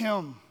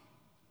Him.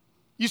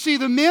 You see,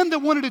 the men that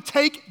wanted to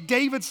take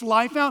David's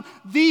life out,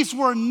 these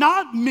were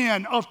not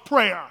men of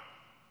prayer.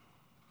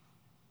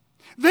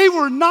 They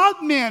were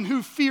not men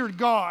who feared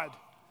God.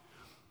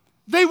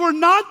 They were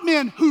not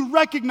men who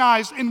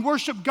recognized and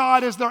worshiped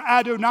God as their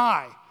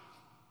Adonai.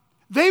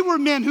 They were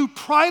men who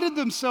prided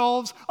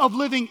themselves of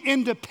living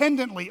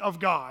independently of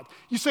God.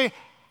 You say,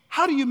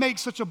 how do you make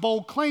such a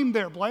bold claim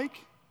there,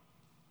 Blake?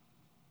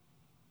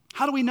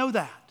 How do we know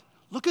that?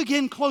 Look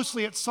again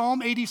closely at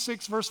Psalm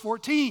 86, verse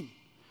 14.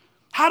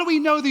 How do we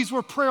know these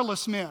were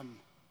prayerless men?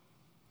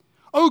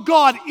 O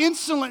God,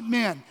 insolent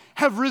men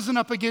have risen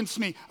up against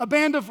me. A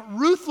band of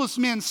ruthless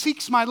men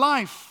seeks my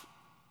life,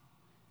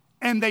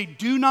 and they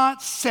do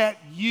not set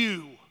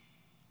you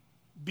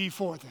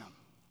before them.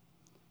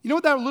 You know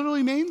what that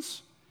literally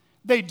means?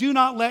 They do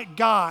not let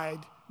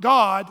God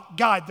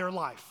guide their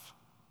life.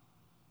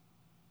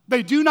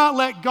 They do not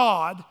let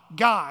God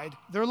guide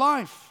their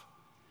life.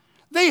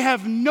 They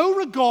have no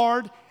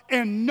regard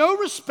and no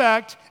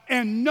respect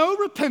and no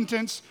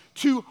repentance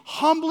to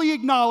humbly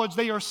acknowledge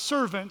they are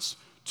servants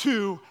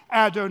to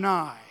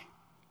Adonai.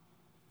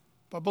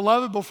 But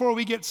beloved, before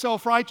we get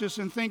self-righteous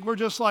and think we're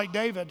just like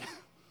David,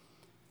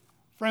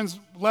 friends,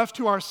 left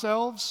to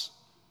ourselves,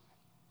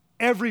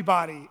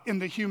 everybody in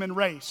the human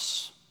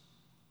race,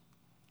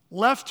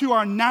 left to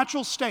our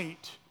natural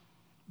state,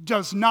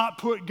 does not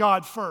put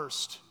God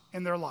first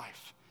in their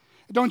life.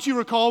 Don't you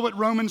recall what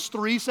Romans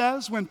 3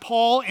 says when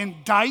Paul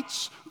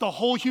indicts the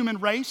whole human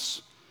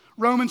race?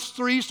 Romans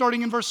 3,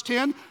 starting in verse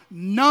 10,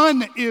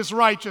 none is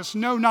righteous,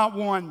 no, not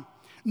one.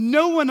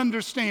 No one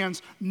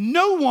understands,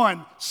 no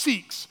one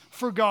seeks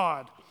for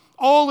God.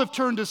 All have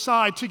turned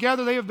aside,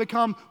 together they have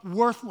become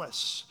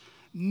worthless.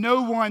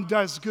 No one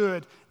does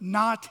good,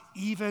 not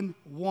even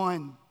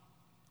one.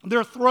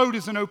 Their throat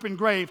is an open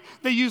grave.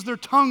 They use their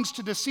tongues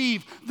to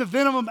deceive. The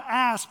venom of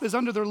asp is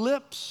under their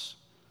lips.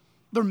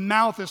 Their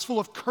mouth is full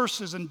of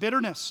curses and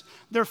bitterness.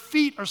 Their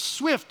feet are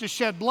swift to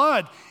shed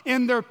blood.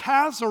 In their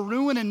paths are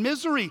ruin and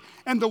misery,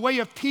 and the way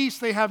of peace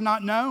they have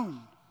not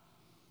known.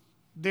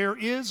 There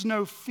is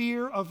no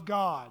fear of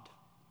God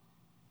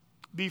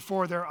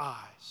before their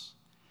eyes.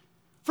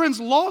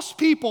 Friends, lost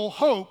people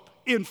hope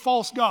in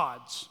false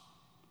gods.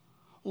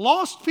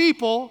 Lost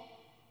people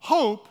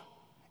hope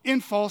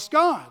in false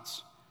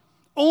gods.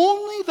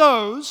 Only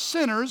those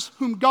sinners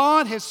whom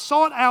God has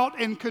sought out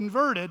and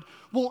converted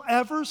will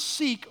ever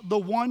seek the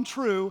one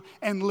true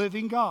and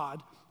living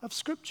God of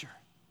Scripture.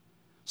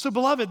 So,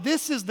 beloved,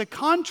 this is the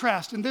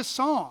contrast in this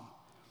psalm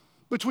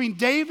between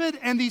David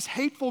and these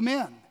hateful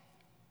men,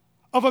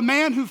 of a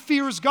man who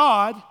fears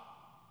God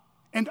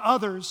and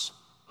others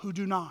who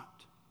do not.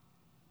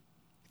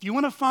 If you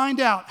want to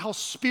find out how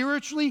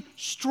spiritually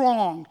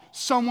strong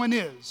someone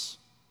is,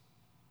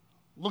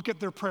 look at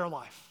their prayer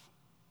life.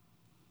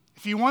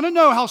 If you want to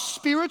know how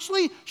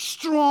spiritually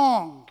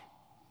strong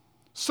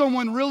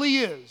someone really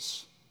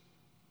is,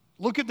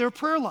 look at their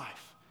prayer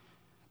life.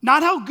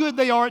 Not how good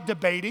they are at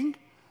debating,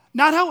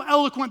 not how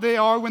eloquent they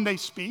are when they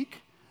speak,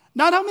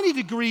 not how many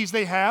degrees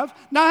they have,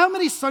 not how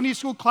many Sunday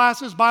school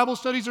classes, Bible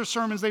studies, or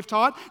sermons they've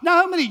taught,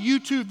 not how many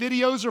YouTube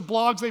videos or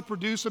blogs they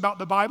produce about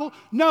the Bible.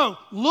 No,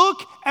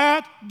 look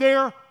at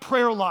their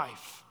prayer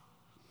life.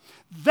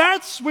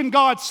 That's when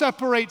God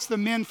separates the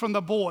men from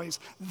the boys.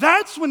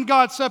 That's when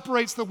God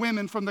separates the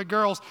women from the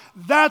girls.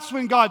 That's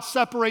when God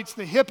separates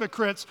the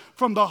hypocrites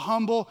from the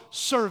humble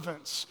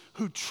servants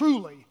who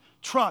truly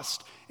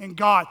trust in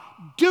God.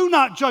 Do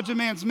not judge a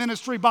man's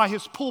ministry by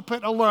his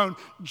pulpit alone.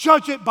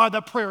 Judge it by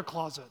the prayer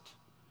closet.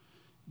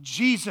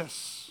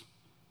 Jesus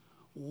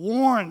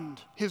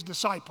warned his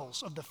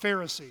disciples of the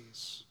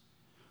Pharisees.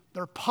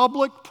 Their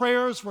public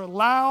prayers were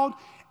loud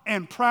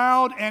and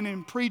proud and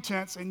in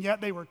pretense, and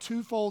yet they were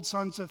twofold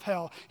sons of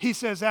hell. He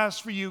says, as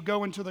for you,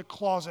 go into the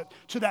closet,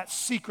 to that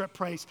secret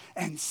place,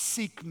 and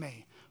seek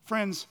me.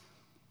 Friends,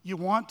 you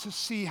want to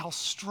see how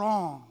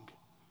strong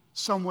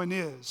someone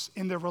is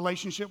in their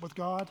relationship with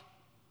God?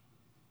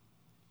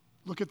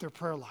 Look at their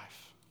prayer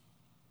life.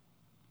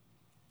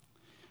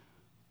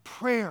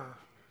 prayer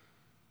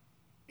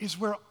is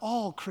where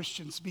all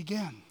Christians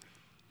begin.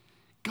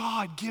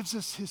 God gives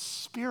us his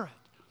Spirit,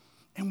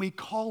 and we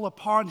call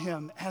upon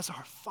him as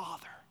our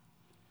Father.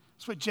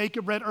 That's what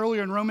Jacob read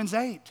earlier in Romans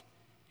 8.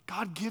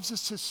 God gives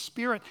us his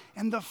Spirit,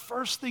 and the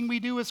first thing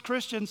we do as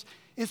Christians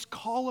is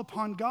call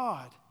upon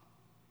God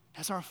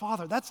as our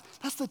Father. That's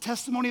the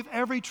testimony of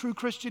every true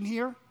Christian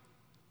here.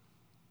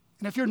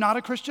 And if you're not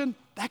a Christian,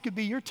 that could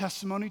be your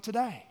testimony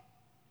today.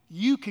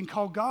 You can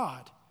call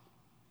God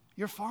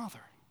your Father.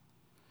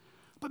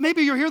 But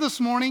maybe you're here this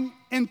morning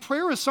and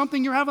prayer is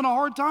something you're having a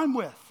hard time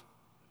with.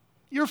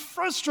 You're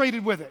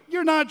frustrated with it.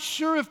 You're not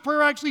sure if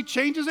prayer actually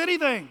changes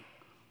anything.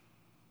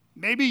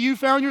 Maybe you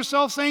found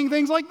yourself saying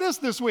things like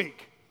this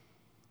week.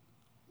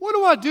 What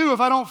do I do if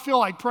I don't feel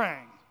like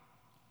praying?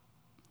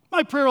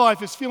 My prayer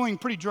life is feeling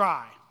pretty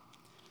dry.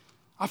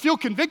 I feel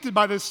convicted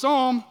by this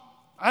psalm.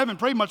 I haven't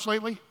prayed much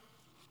lately.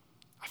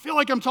 I feel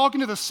like I'm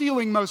talking to the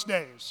ceiling most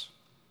days.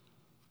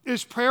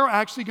 Is prayer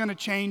actually going to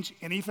change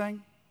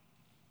anything?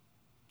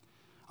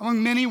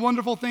 Among many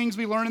wonderful things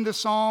we learn in this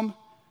psalm,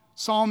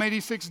 Psalm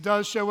 86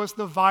 does show us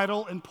the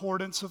vital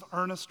importance of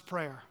earnest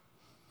prayer.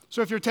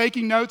 So if you're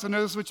taking notes, I know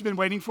this is what you've been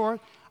waiting for.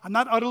 I'm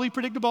not utterly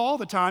predictable all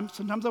the time.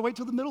 Sometimes I wait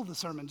till the middle of the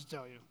sermon to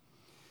tell you.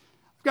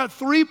 I've got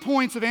 3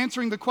 points of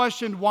answering the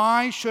question,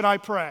 why should I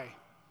pray?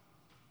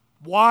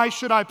 Why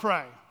should I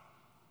pray?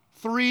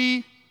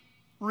 3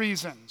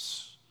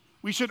 reasons.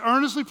 We should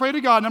earnestly pray to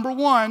God. Number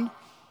 1,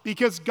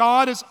 because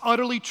God is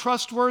utterly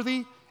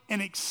trustworthy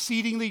and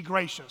exceedingly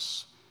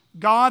gracious.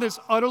 God is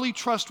utterly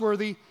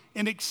trustworthy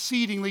and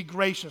exceedingly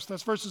gracious.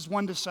 That's verses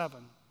 1 to 7.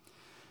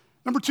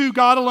 Number 2,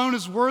 God alone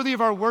is worthy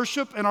of our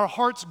worship and our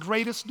heart's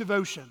greatest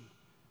devotion.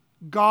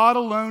 God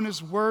alone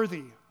is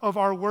worthy of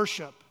our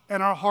worship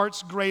and our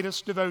heart's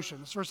greatest devotion.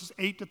 That's verses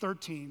 8 to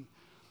 13.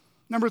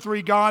 Number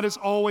 3, God is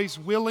always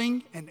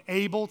willing and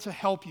able to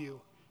help you,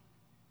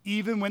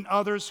 even when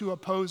others who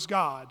oppose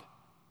God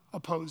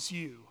oppose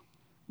you.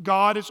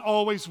 God is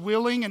always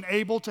willing and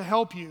able to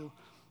help you,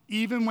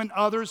 even when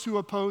others who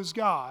oppose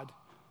God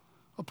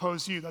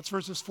oppose you. That's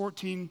verses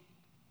 14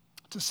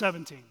 to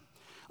 17.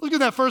 Look at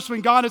that first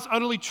one. God is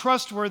utterly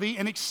trustworthy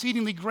and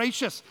exceedingly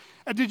gracious.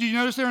 And did you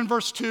notice there in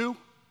verse 2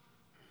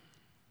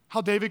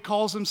 how David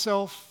calls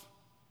himself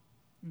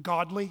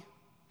godly?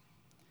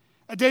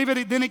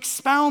 David then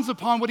expounds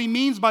upon what he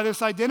means by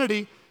this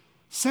identity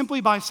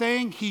simply by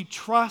saying he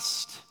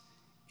trusts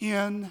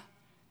in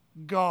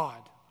God.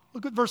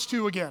 Look at verse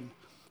 2 again.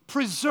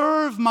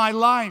 Preserve my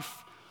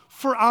life,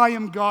 for I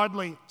am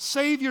godly.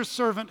 Save your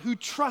servant who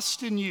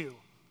trusts in you.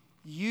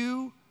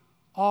 You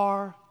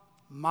are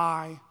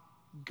my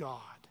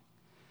God.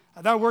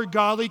 That word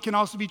godly can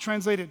also be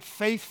translated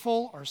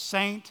faithful or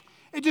saint.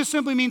 It just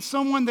simply means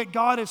someone that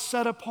God has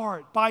set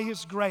apart by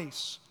his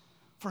grace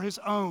for his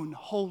own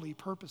holy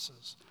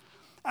purposes.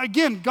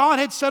 Again, God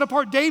had set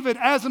apart David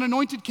as an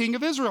anointed king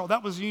of Israel.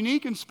 That was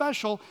unique and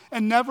special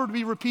and never to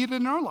be repeated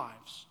in our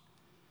lives.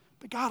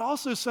 But God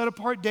also set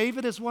apart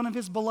David as one of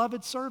his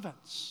beloved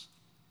servants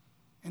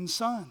and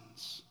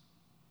sons,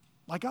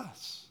 like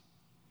us.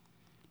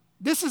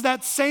 This is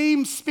that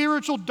same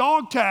spiritual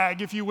dog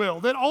tag, if you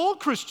will, that all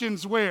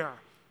Christians wear,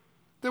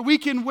 that we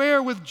can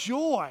wear with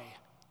joy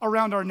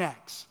around our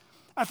necks.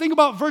 I think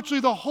about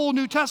virtually the whole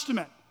New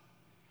Testament.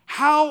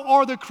 How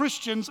are the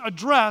Christians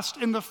addressed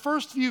in the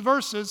first few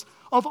verses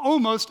of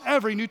almost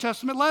every New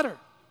Testament letter?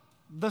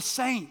 The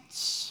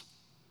saints,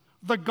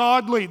 the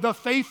godly, the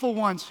faithful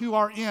ones who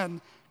are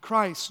in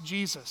Christ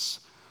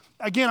Jesus.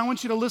 Again, I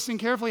want you to listen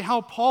carefully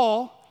how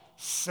Paul,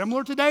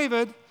 similar to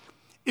David,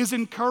 is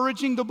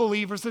encouraging the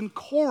believers in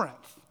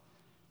Corinth.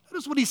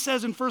 Notice what he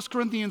says in 1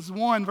 Corinthians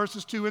 1,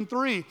 verses 2 and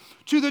 3.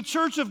 To the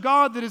church of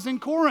God that is in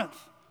Corinth,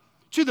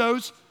 to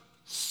those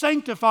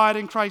sanctified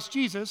in Christ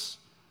Jesus,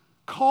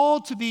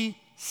 called to be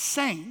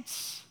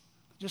saints,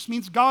 just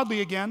means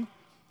godly again,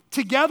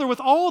 together with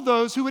all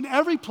those who in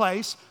every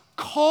place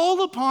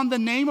call upon the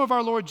name of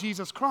our Lord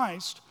Jesus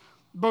Christ,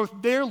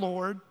 both their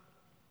Lord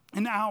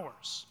and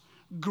ours.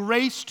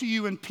 Grace to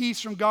you and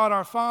peace from God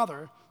our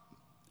Father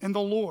and the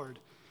Lord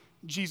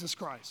Jesus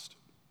Christ.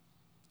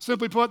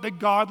 Simply put, the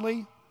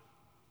godly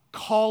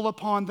call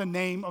upon the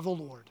name of the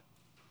Lord.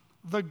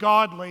 The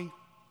godly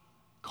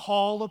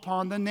call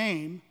upon the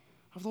name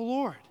of the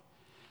Lord.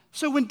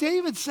 So when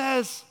David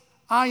says,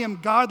 I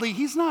am godly,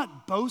 he's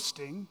not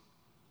boasting.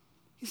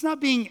 He's not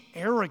being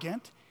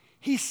arrogant.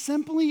 He's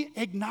simply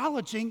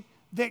acknowledging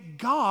that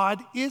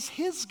God is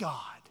his God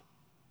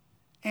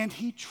and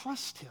he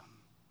trusts him.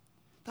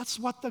 That's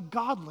what the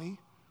godly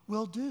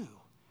will do.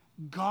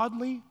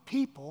 Godly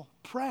people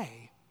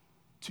pray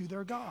to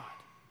their God.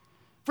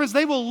 Friends,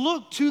 they will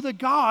look to the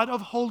God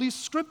of Holy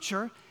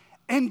Scripture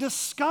and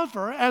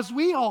discover, as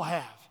we all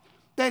have,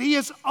 that he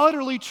is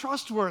utterly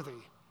trustworthy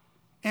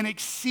and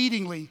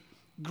exceedingly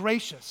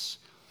gracious.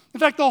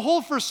 In fact, the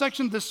whole first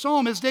section of this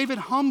psalm is David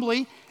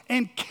humbly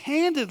and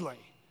candidly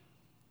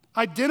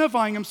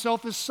identifying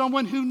himself as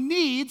someone who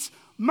needs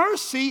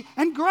mercy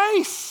and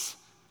grace.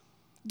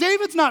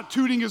 David's not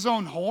tooting his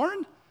own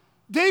horn.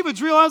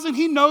 David's realizing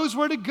he knows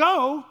where to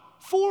go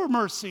for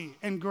mercy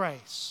and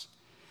grace.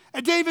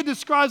 And David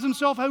describes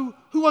himself who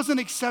wasn't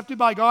accepted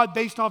by God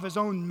based off his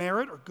own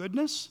merit or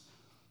goodness,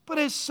 but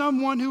as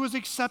someone who was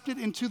accepted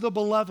into the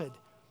beloved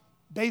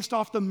based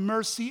off the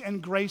mercy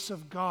and grace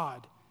of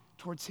God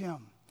towards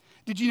him.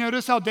 Did you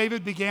notice how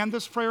David began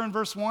this prayer in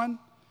verse 1?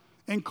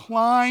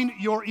 Incline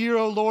your ear,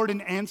 O Lord,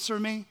 and answer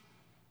me,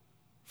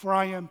 for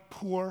I am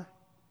poor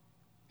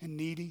and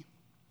needy.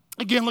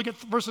 Again, look at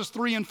verses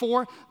 3 and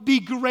 4. Be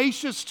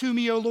gracious to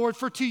me, O Lord,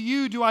 for to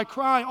you do I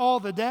cry all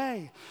the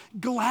day.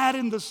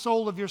 Gladden the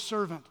soul of your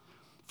servant,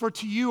 for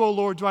to you, O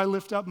Lord, do I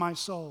lift up my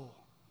soul.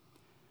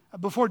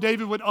 Before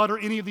David would utter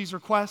any of these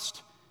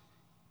requests,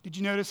 did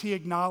you notice he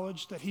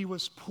acknowledged that he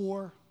was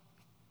poor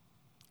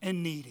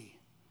and needy?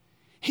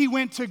 He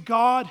went to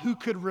God who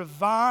could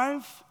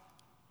revive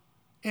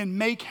and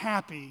make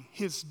happy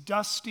his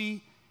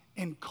dusty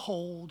and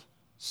cold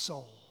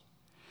soul.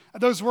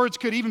 Those words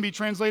could even be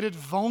translated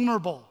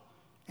vulnerable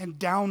and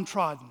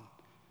downtrodden.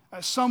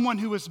 As someone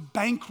who is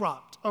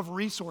bankrupt of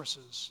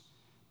resources,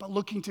 but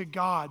looking to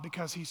God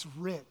because he's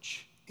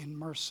rich in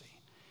mercy.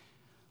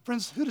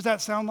 Friends, who does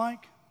that sound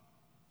like?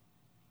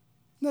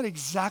 Isn't that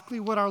exactly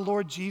what our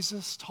Lord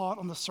Jesus taught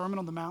on the Sermon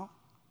on the Mount?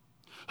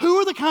 Who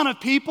are the kind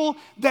of people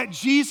that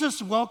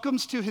Jesus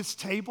welcomes to his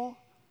table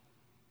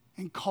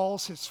and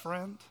calls his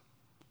friend?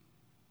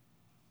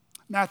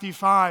 Matthew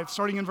 5,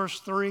 starting in verse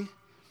 3,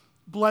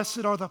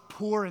 blessed are the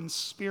poor in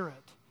spirit,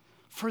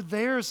 for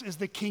theirs is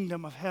the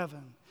kingdom of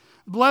heaven.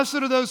 Blessed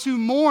are those who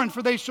mourn,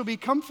 for they shall be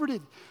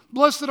comforted.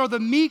 Blessed are the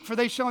meek, for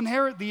they shall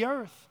inherit the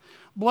earth.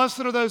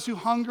 Blessed are those who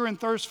hunger and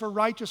thirst for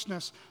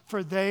righteousness,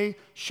 for they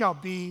shall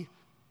be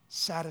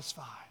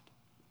satisfied.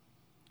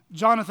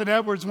 Jonathan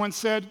Edwards once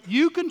said,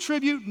 you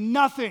contribute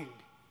nothing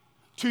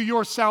to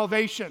your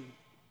salvation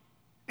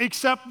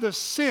except the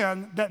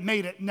sin that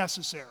made it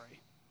necessary.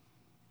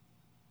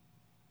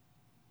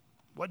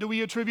 What do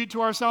we attribute to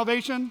our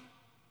salvation?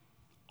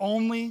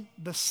 Only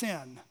the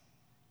sin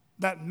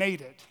that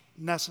made it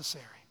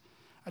necessary.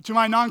 To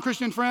my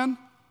non-Christian friend,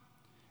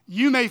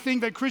 you may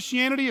think that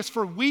Christianity is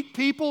for weak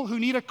people who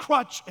need a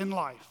crutch in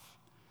life,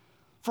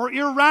 for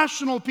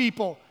irrational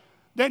people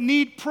that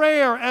need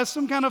prayer as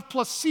some kind of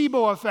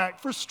placebo effect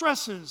for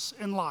stresses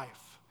in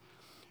life.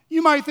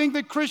 You might think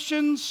that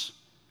Christians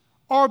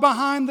are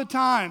behind the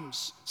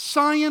times.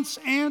 Science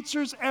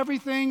answers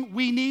everything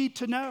we need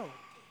to know.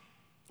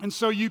 And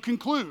so you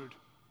conclude,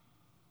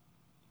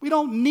 we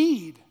don't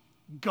need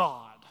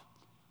God.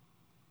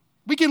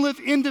 We can live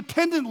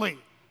independently.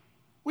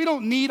 We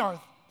don't need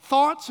our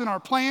thoughts and our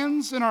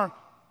plans and our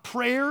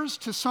prayers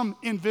to some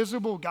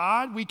invisible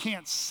God we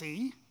can't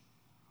see.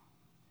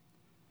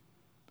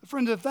 But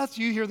friends, if that's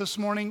you here this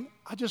morning,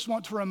 I just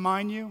want to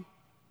remind you,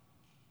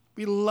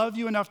 we love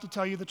you enough to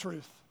tell you the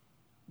truth.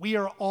 We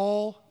are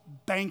all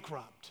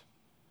bankrupt.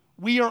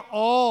 We are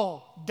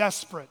all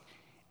desperate.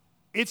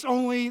 It's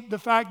only the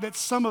fact that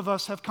some of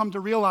us have come to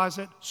realize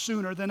it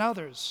sooner than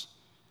others.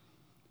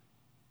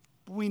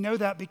 But we know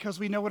that because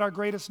we know what our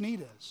greatest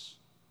need is.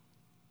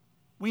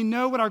 We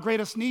know what our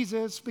greatest need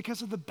is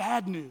because of the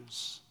bad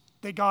news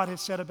that God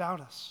has said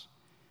about us.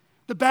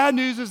 The bad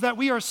news is that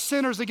we are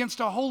sinners against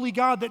a holy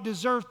God that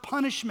deserve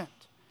punishment.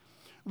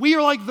 We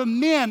are like the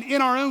men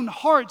in our own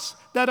hearts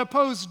that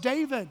oppose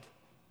David,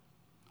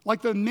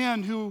 like the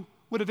men who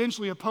would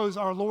eventually oppose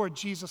our Lord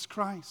Jesus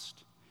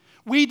Christ.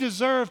 We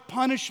deserve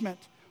punishment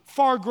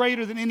far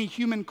greater than any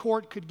human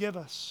court could give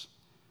us.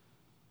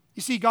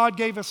 You see, God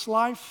gave us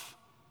life.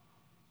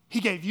 He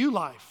gave you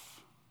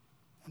life.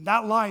 And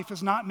that life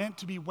is not meant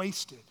to be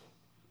wasted.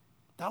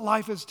 That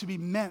life is to be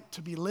meant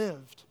to be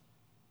lived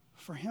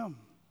for Him.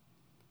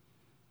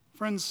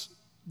 Friends,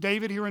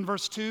 David here in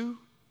verse 2,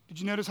 did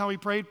you notice how he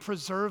prayed?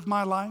 Preserve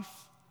my life.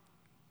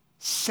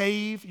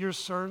 Save your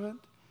servant.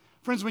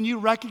 Friends, when you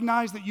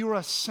recognize that you are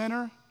a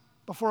sinner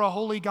before a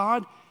holy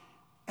God,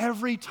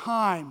 every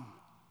time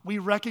we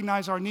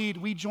recognize our need,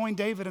 we join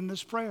David in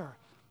this prayer.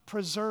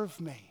 Preserve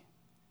me.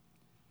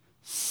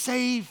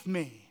 Save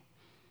me.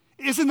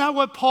 Isn't that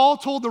what Paul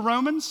told the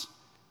Romans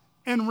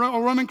and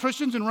Roman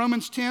Christians in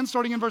Romans 10,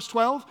 starting in verse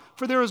 12?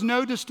 For there is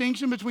no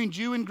distinction between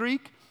Jew and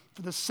Greek,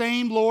 for the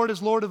same Lord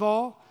is Lord of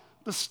all,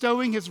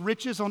 bestowing his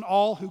riches on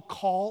all who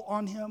call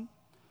on him.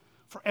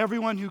 For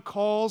everyone who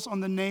calls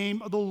on the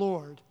name of the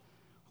Lord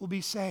will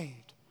be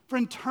saved.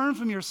 Friend, turn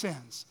from your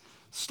sins.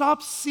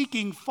 Stop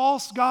seeking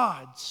false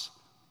gods,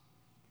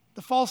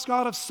 the false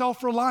god of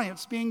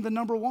self-reliance being the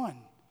number one,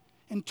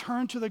 and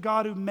turn to the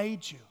God who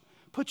made you.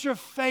 Put your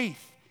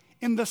faith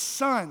in the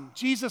Son,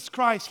 Jesus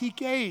Christ, He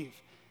gave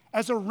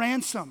as a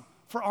ransom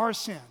for our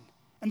sin,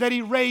 and that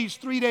He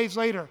raised 3 days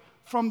later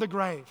from the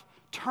grave.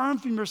 Turn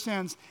from your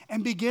sins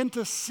and begin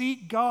to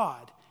seek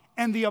God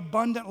and the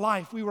abundant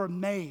life we were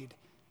made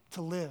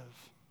to live.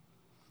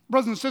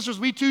 Brothers and sisters,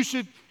 we too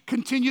should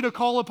continue to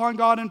call upon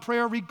God in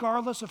prayer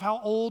regardless of how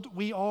old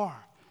we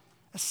are,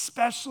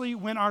 especially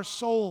when our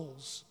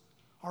souls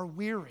are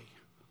weary.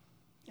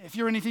 If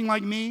you're anything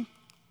like me,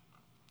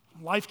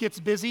 life gets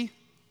busy.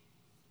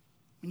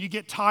 When you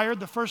get tired,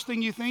 the first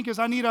thing you think is,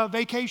 I need a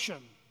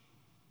vacation.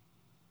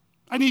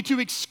 I need to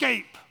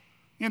escape,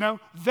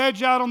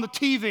 veg out on the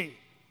TV.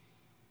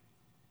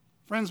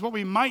 Friends, what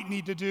we might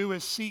need to do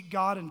is seek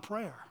God in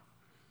prayer.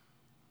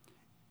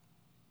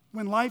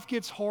 When life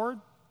gets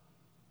hard,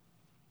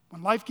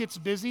 when life gets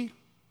busy,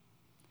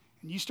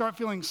 and you start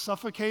feeling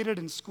suffocated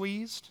and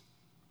squeezed,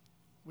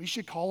 we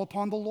should call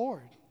upon the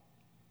Lord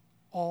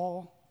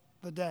all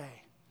the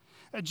day.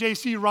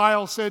 J.C.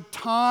 Ryle said,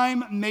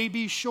 "Time may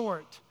be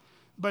short,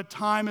 but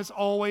time is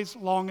always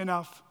long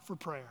enough for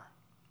prayer."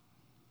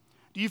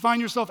 Do you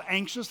find yourself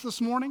anxious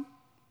this morning?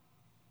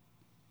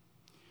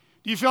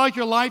 Do you feel like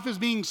your life is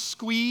being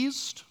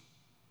squeezed?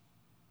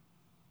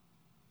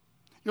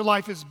 Your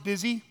life is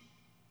busy?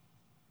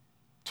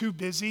 Too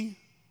busy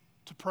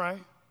to pray?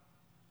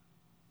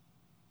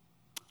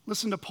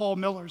 Listen to Paul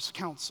Miller's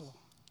counsel.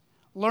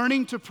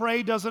 Learning to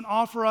pray doesn't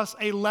offer us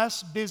a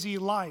less busy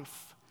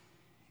life.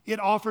 It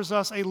offers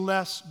us a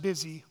less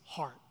busy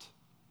heart.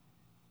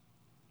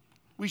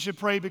 We should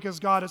pray because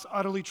God is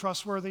utterly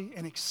trustworthy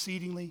and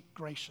exceedingly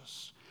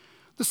gracious.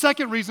 The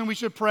second reason we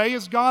should pray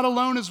is God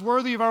alone is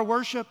worthy of our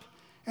worship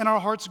and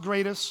our heart's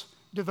greatest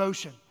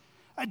devotion.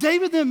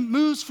 David then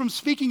moves from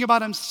speaking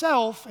about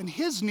himself and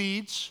his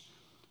needs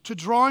to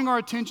drawing our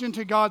attention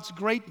to God's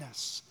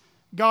greatness,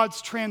 God's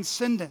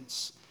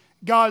transcendence,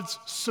 God's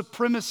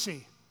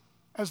supremacy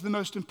as the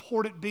most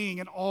important being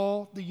in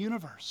all the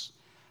universe.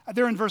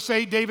 There in verse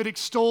 8, David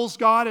extols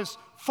God as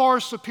far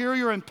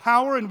superior in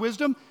power and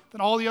wisdom than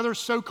all the other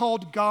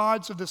so-called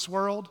gods of this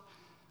world.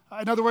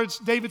 In other words,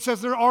 David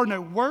says there are no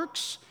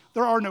works,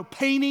 there are no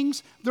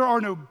paintings, there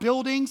are no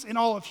buildings in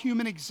all of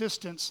human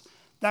existence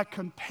that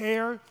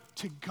compare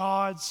to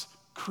God's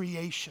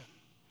creation.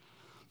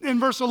 In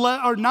verse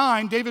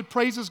 9, David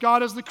praises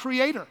God as the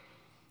creator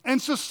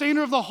and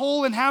sustainer of the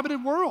whole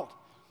inhabited world.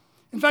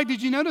 In fact,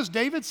 did you notice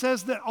David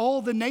says that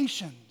all the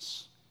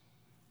nations,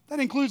 that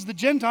includes the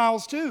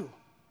Gentiles too,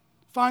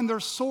 find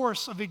their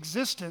source of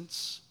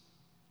existence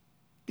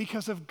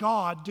because of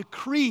God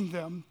decreeing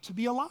them to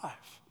be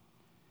alive.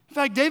 In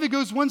fact, David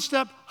goes one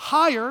step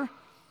higher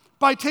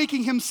by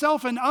taking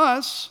himself and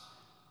us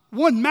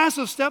one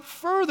massive step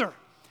further.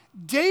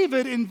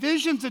 David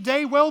envisions a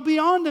day well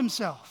beyond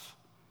himself,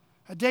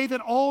 a day that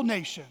all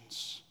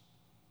nations,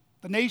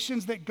 the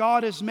nations that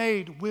God has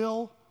made,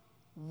 will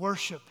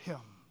worship him.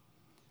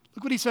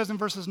 Look what he says in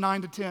verses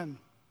 9 to 10.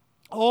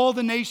 All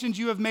the nations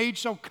you have made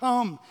shall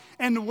come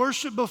and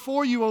worship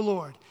before you, O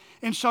Lord,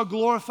 and shall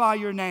glorify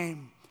your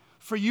name.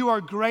 For you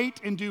are great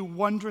and do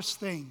wondrous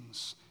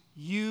things.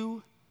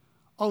 You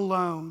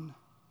alone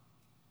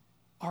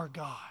are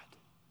God.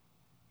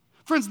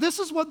 Friends, this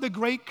is what the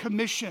Great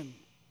Commission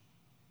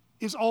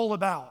is all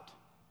about.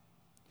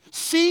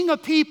 Seeing a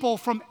people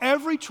from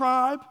every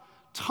tribe,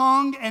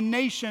 tongue, and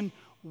nation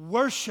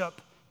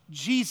worship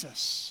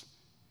Jesus,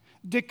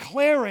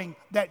 declaring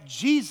that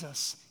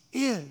Jesus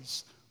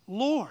is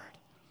Lord.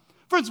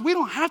 Friends, we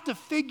don't have to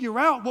figure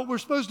out what we're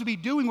supposed to be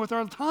doing with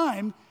our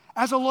time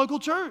as a local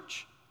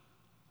church.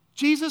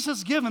 Jesus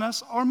has given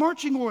us our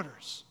marching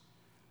orders.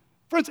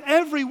 Friends,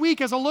 every week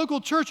as a local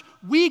church,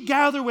 we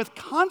gather with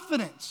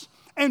confidence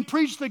and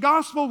preach the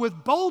gospel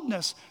with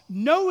boldness,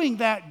 knowing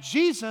that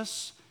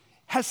Jesus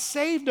has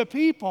saved a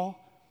people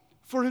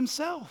for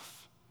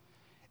himself.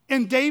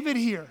 And David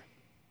here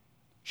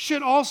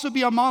should also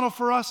be a model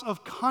for us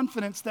of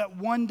confidence that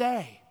one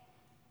day,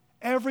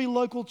 every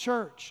local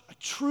church, a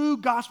true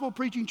gospel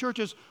preaching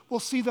churches,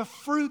 will see the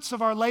fruits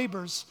of our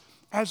labors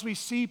as we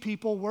see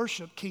people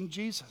worship King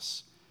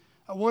Jesus.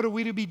 What are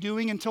we to be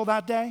doing until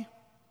that day?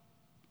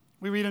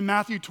 We read in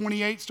Matthew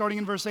 28, starting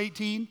in verse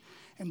 18,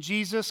 and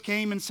Jesus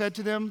came and said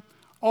to them,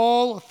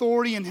 all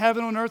authority in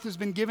heaven and earth has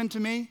been given to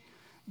me.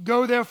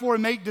 Go therefore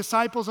and make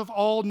disciples of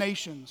all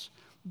nations,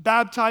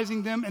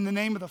 baptizing them in the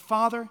name of the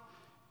Father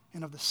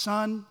and of the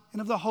Son and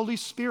of the Holy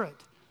Spirit,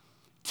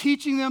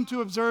 teaching them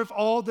to observe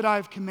all that I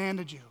have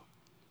commanded you.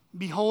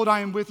 Behold, I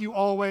am with you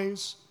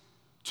always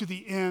to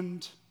the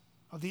end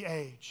of the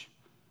age.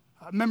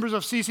 Members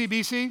of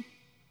CCBC,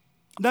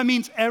 that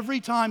means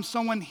every time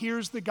someone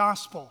hears the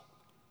gospel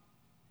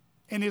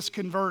and is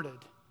converted,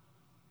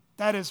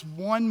 that is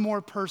one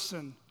more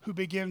person who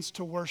begins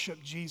to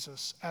worship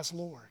Jesus as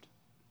Lord.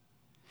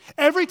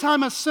 Every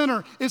time a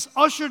sinner is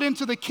ushered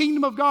into the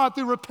kingdom of God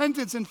through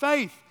repentance and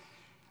faith,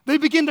 they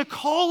begin to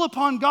call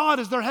upon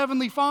God as their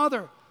heavenly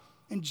Father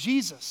and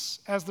Jesus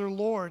as their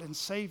Lord and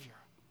Savior.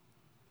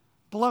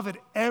 Beloved,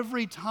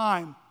 every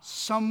time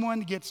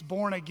someone gets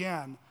born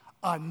again,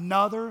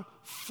 another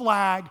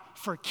flag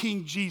for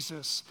King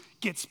Jesus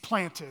gets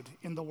planted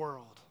in the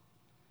world.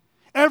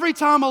 Every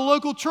time a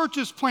local church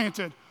is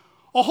planted,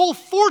 a whole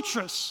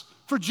fortress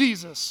for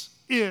Jesus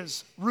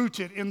is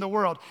rooted in the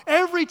world.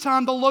 Every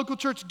time the local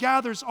church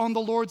gathers on the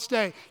Lord's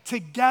Day,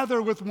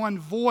 together with one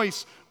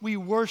voice, we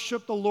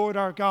worship the Lord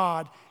our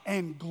God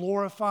and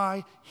glorify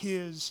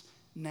his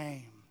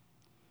name.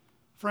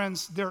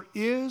 Friends, there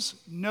is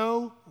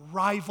no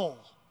rival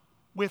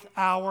with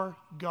our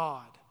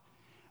God.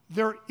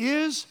 There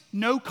is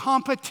no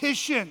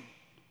competition.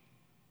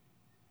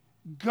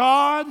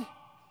 God,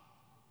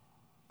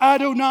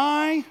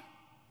 Adonai,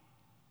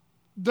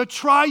 the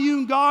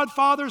triune God,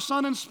 Father,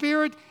 Son, and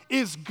Spirit,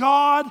 is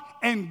God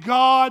and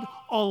God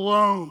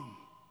alone.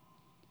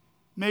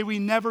 May we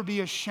never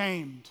be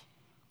ashamed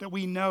that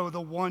we know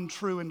the one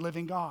true and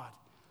living God.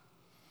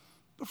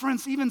 But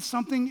friends, even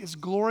something as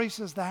glorious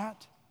as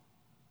that,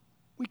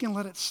 we can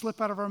let it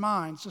slip out of our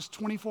minds just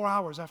 24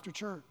 hours after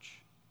church.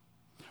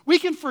 We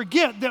can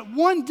forget that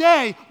one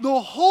day the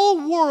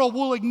whole world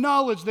will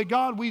acknowledge that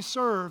God we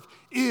serve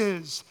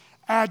is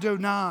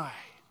Adonai.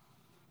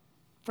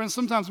 Friends,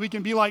 sometimes we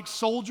can be like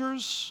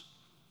soldiers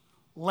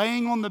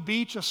laying on the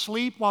beach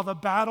asleep while the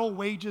battle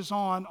wages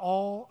on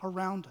all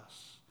around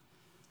us.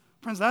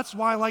 Friends, that's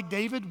why, like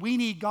David, we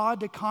need God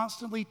to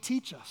constantly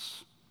teach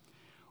us.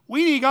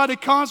 We need God to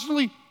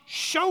constantly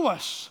show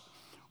us.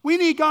 We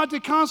need God to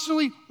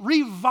constantly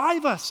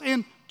revive us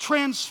and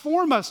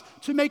transform us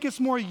to make us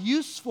more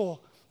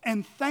useful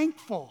and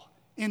thankful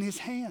in His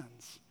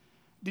hands.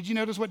 Did you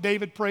notice what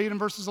David prayed in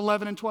verses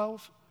 11 and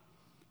 12?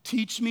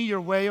 Teach me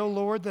your way, O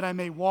Lord, that I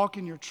may walk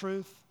in your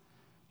truth.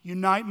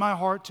 Unite my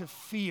heart to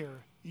fear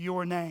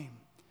your name.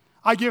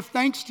 I give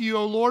thanks to you,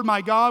 O Lord,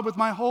 my God, with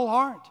my whole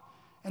heart,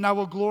 and I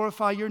will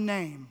glorify your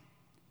name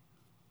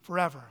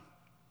forever.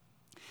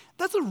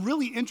 That's a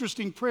really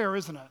interesting prayer,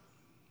 isn't it?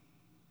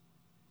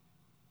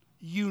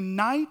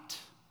 Unite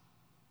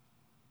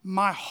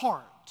my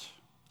heart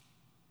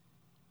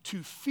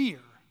to fear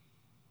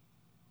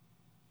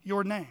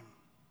your name.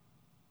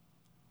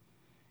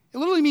 It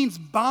literally means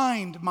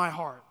bind my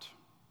heart.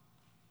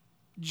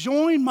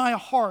 Join my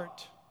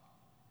heart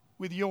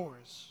with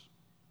yours.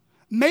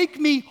 Make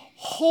me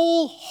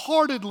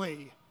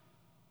wholeheartedly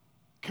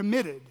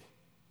committed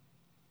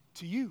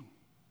to you.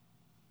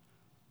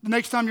 The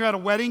next time you're at a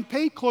wedding,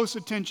 pay close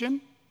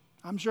attention.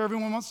 I'm sure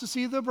everyone wants to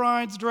see the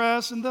bride's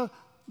dress and the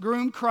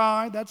groom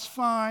cry. That's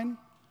fine.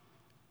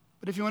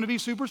 But if you want to be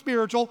super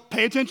spiritual,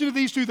 pay attention to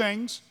these two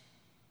things.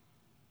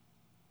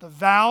 The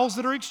vows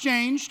that are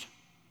exchanged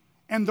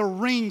and the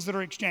rings that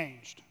are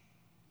exchanged.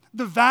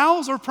 The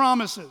vows are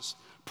promises.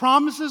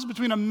 Promises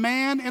between a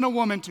man and a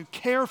woman to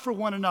care for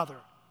one another,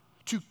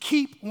 to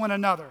keep one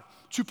another,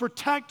 to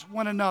protect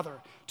one another,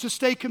 to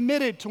stay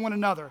committed to one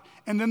another.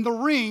 And then the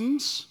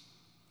rings,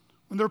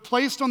 when they're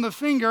placed on the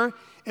finger,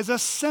 is a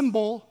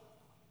symbol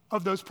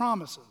of those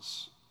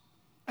promises.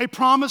 A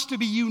promise to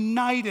be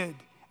united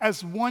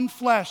as one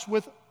flesh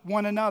with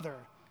one another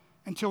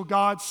until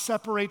God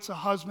separates a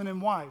husband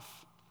and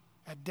wife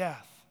at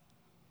death.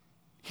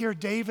 Here,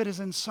 David is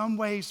in some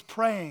ways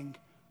praying,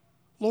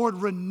 Lord,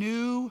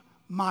 renew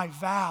my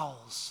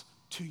vows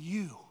to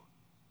you.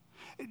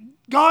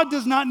 God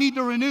does not need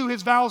to renew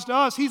his vows to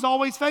us. He's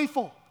always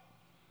faithful.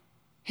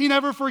 He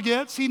never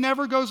forgets. He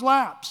never goes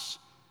lapse.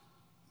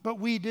 But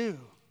we do.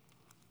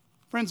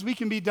 Friends, we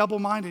can be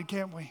double-minded,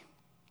 can't we?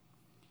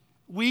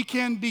 We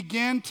can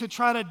begin to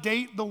try to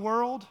date the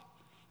world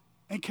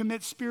and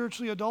commit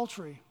spiritually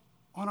adultery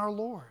on our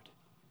Lord.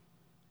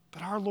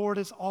 But our Lord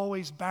is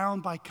always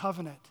bound by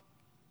covenant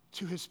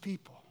to his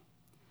people.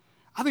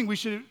 I think we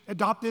should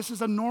adopt this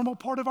as a normal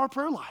part of our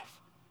prayer life.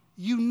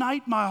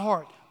 Unite my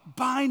heart,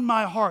 bind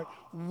my heart,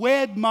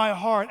 wed my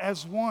heart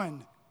as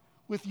one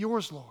with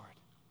yours, Lord.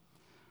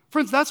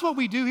 Friends, that's what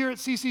we do here at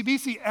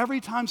CCBC every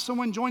time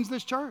someone joins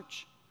this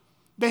church.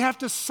 They have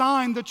to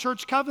sign the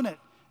church covenant.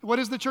 What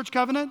is the church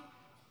covenant?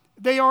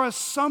 They are a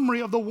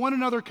summary of the one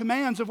another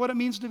commands of what it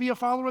means to be a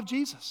follower of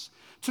Jesus.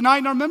 Tonight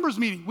in our members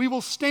meeting, we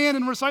will stand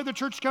and recite the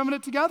church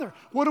covenant together.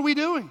 What are we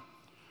doing?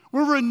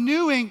 We're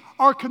renewing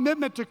our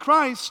commitment to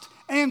Christ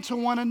and to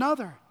one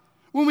another.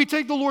 When we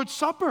take the Lord's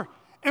Supper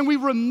and we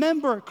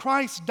remember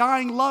Christ's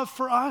dying love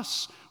for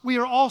us, we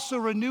are also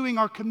renewing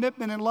our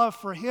commitment and love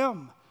for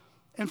him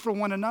and for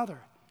one another.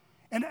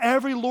 And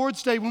every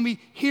Lord's Day, when we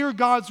hear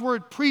God's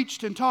word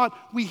preached and taught,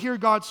 we hear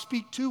God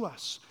speak to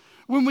us.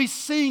 When we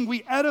sing,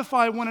 we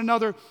edify one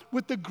another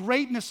with the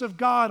greatness of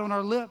God on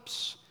our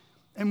lips.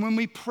 And when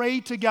we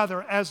pray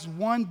together as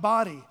one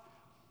body,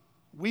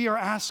 we are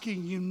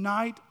asking,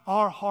 unite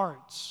our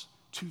hearts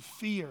to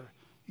fear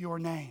your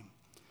name.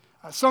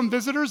 Some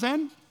visitors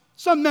and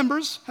some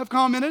members have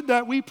commented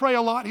that we pray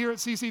a lot here at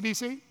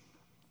CCBC.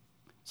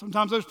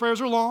 Sometimes those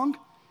prayers are long,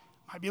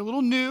 might be a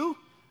little new.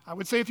 I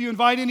would say if you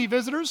invite any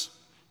visitors,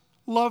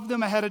 love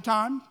them ahead of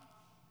time.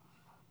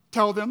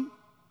 Tell them.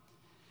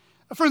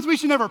 Friends, we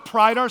should never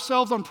pride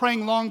ourselves on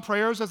praying long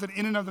prayers as an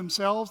in and of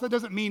themselves. That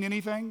doesn't mean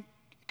anything.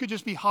 It could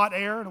just be hot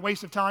air and a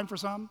waste of time for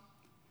some.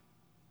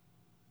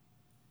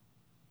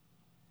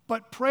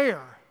 But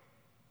prayer,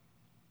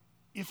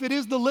 if it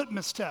is the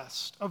litmus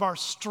test of our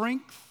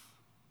strength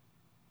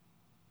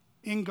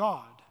in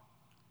God,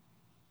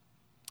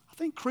 I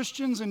think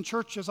Christians and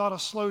churches ought to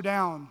slow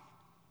down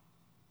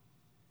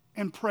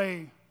and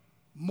pray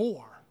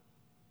more,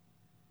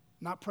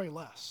 not pray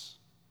less.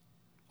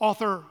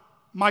 Author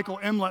Michael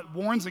Emlet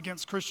warns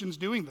against Christians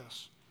doing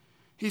this.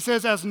 He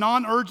says, as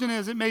non-urgent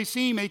as it may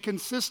seem, a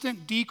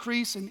consistent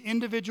decrease in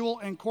individual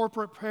and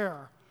corporate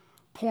prayer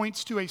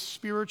points to a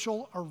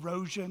spiritual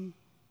erosion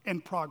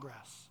in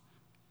progress.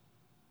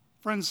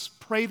 Friends,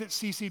 pray that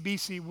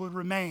CCBC would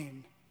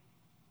remain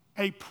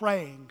a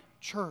praying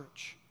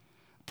church.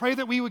 Pray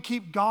that we would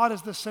keep God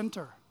as the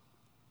center,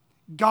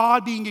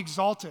 God being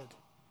exalted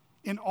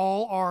in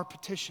all our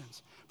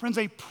petitions. Friends,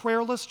 a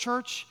prayerless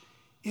church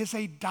is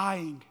a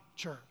dying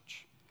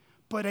church.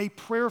 But a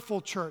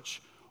prayerful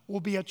church will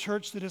be a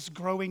church that is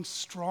growing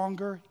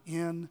stronger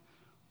in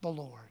the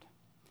Lord.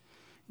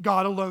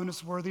 God alone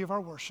is worthy of our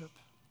worship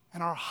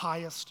and our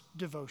highest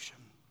devotion.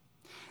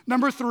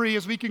 Number 3,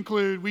 as we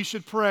conclude, we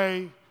should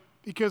pray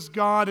because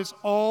God is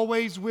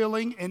always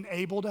willing and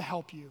able to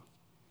help you,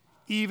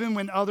 even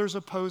when others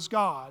oppose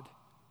God,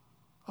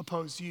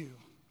 oppose you.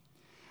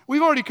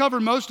 We've already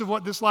covered most of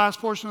what this last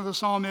portion of the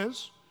psalm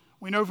is.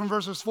 We know from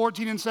verses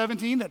 14 and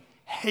 17 that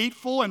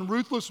hateful and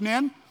ruthless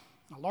men,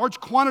 a large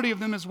quantity of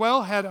them as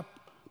well, had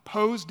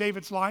opposed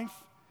David's life.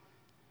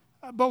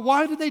 But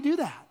why did they do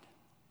that?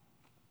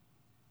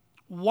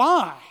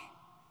 Why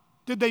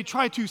did they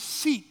try to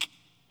seek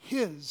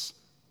his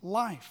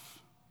life?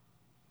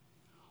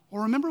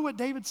 Well, remember what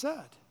David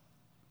said.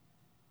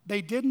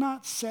 They did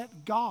not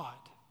set God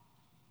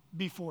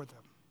before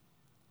them.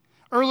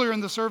 Earlier in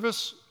the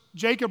service,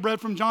 Jacob read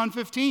from John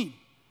 15.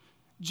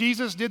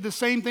 Jesus did the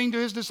same thing to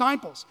his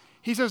disciples.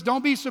 He says,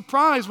 don't be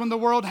surprised when the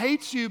world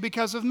hates you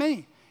because of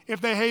me. If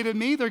they hated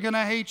me, they're going to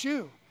hate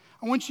you.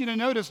 I want you to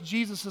notice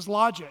Jesus'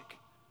 logic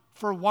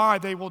for why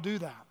they will do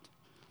that.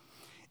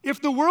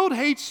 If the world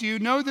hates you,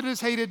 know that it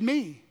has hated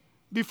me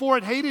before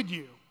it hated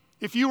you.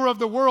 If you were of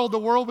the world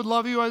would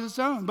love you as its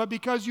own. But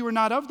because you are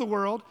not of the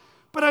world,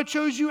 but I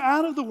chose you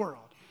out of the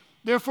world,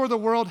 therefore the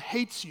world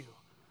hates you.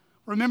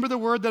 Remember the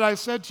word that I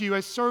said to you,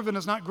 a servant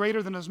is not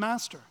greater than his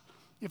master.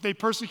 If they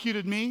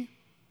persecuted me,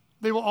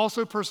 they will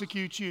also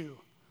persecute you.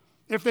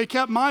 If they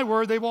kept my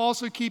word, they will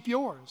also keep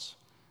yours.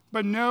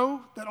 But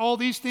know that all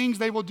these things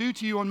they will do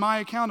to you on my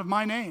account of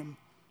my name,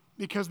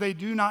 because they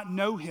do not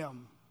know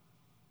him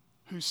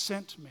who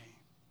sent me.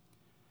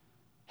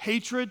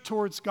 Hatred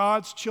towards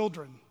God's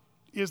children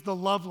is the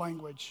love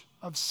language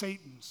of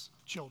Satan's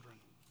children.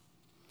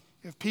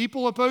 If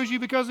people oppose you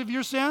because of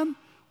your sin,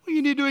 well,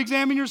 you need to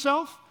examine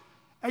yourself,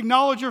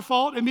 acknowledge your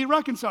fault, and be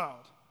reconciled.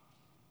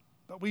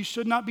 But we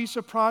should not be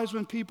surprised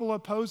when people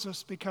oppose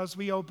us because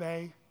we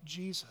obey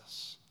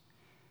Jesus.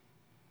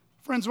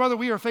 Friends, whether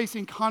we are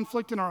facing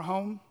conflict in our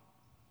home,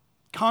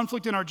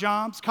 conflict in our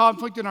jobs,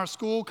 conflict in our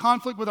school,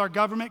 conflict with our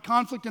government,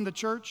 conflict in the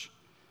church,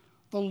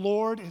 the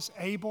Lord is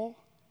able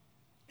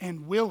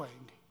and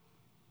willing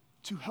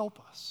to help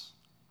us.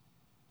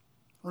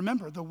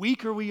 Remember, the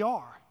weaker we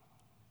are,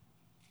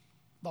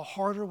 the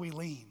harder we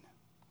lean.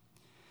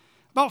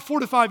 About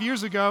 4 to 5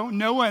 years ago,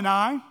 Noah and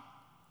I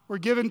were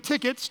given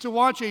tickets to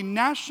watch a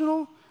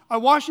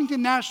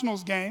Washington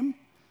Nationals game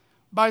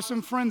by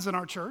some friends in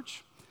our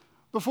church.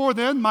 Before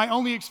then, my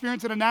only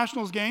experience at a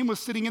Nationals game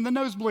was sitting in the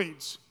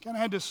nosebleeds. Kind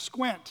of had to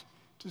squint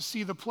to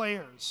see the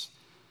players.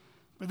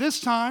 But this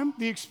time,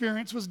 the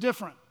experience was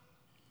different.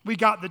 We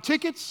got the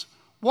tickets,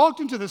 walked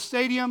into the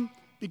stadium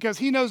because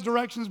he knows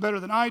directions better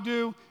than I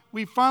do.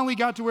 We finally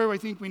got to where we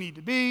think we need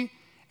to be.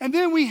 And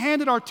then we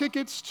handed our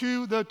tickets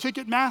to the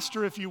ticket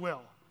master, if you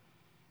will.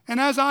 And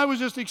as I was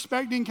just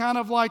expecting kind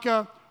of like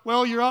a,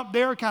 well, you're up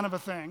there kind of a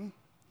thing,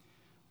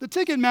 the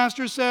ticket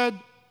master said,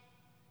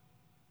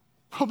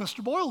 well,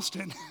 Mr.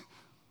 Boylston,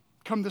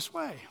 come this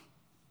way.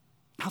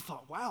 I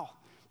thought, wow,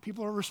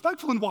 people are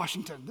respectful in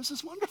Washington. This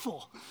is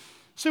wonderful.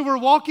 So we're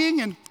walking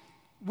and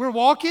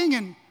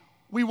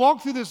we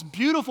walk through this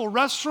beautiful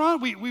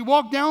restaurant. We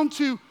walk down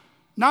to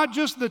not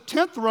just the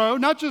 10th row,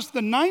 not just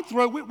the 9th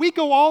row. We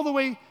go all the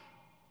way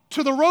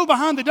to the row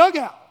behind the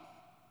dugout.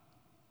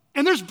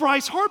 And there's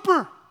Bryce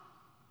Harper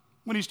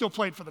when he still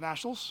played for the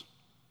Nationals.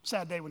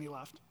 Sad day when he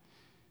left.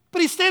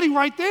 But he's standing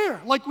right there,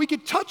 like we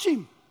could touch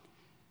him.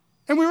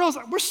 And we realized,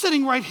 we're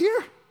sitting right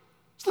here.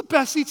 It's the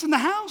best seats in the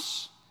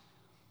house.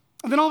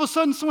 And then all of a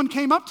sudden, someone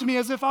came up to me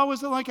as if I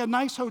was at like a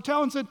nice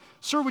hotel and said,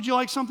 sir, would you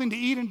like something to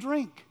eat and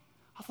drink?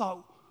 I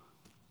thought,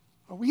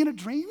 are we in a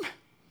dream?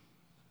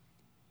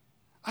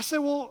 I said,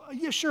 well,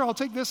 yeah, sure, I'll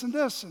take this and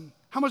this. And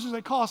how much does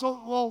it cost?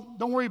 Oh, well,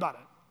 don't worry about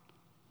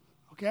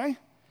it. Okay?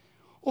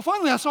 Well,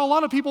 finally, I saw a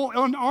lot of people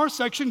in our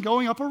section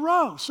going up a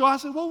row. So I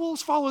said, well,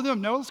 let's follow them.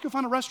 No, let's go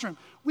find a restroom.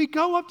 We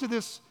go up to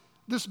this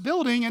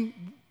building, and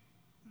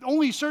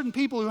only certain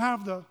people who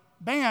have the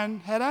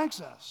band had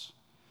access.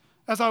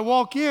 As I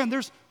walk in,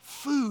 there's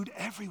food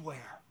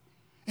everywhere,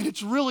 and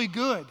it's really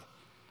good.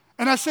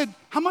 And I said,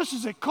 how much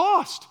does it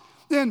cost?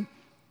 Then,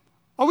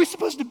 are we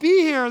supposed to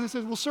be here? And they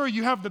said, well, sir,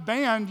 you have the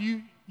band.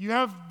 You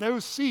have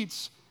those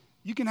seats.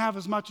 You can have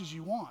as much as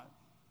you want.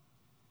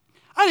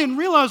 I didn't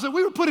realize that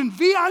we were put in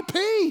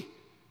VIP.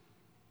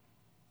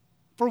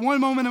 For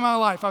one moment in my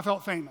life, I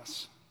felt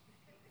famous.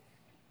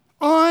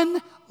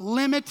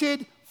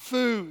 Unlimited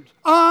food.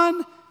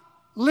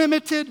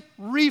 Unlimited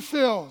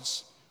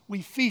refills.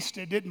 We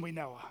feasted, didn't we,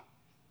 Noah?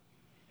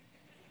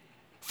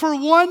 For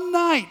one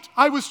night,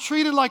 I was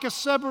treated like a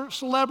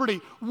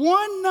celebrity.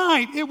 One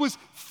night, it was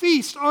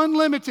feast,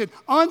 unlimited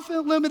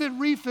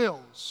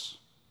refills.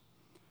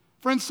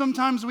 Friends,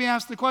 sometimes we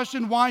ask the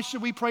question, why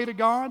should we pray to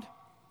God?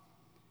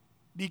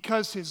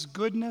 Because his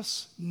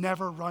goodness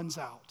never runs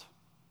out.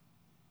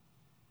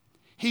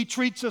 He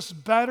treats us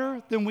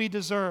better than we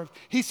deserve.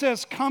 He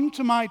says, come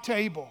to my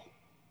table.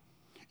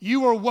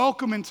 You are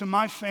welcome into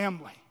my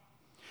family.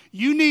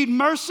 You need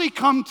mercy?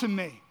 Come to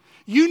me.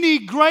 You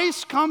need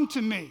grace? Come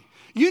to me.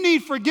 You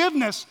need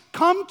forgiveness?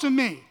 Come to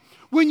me.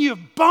 When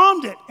you've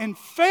bombed it and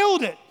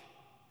failed it,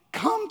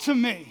 come to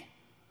me.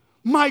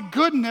 My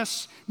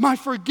goodness, my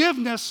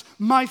forgiveness,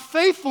 my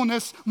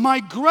faithfulness, my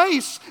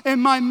grace, and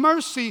my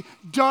mercy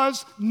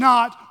does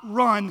not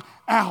run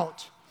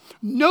out.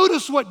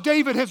 Notice what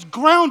David has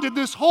grounded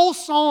this whole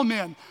psalm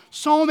in.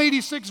 Psalm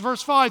 86,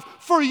 verse 5.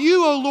 For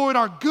you, O Lord,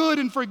 are good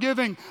and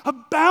forgiving,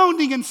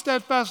 abounding in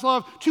steadfast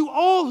love to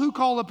all who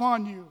call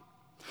upon you.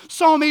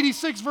 Psalm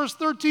 86, verse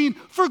 13.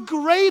 For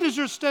great is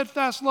your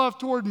steadfast love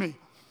toward me.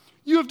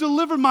 You have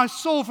delivered my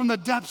soul from the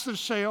depths of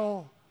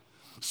Sheol.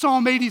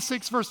 Psalm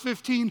 86, verse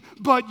 15,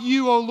 but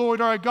you, O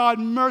Lord, are a God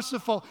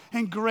merciful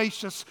and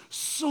gracious,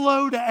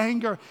 slow to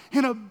anger,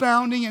 and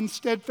abounding in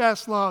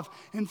steadfast love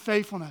and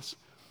faithfulness.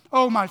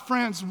 Oh, my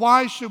friends,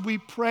 why should we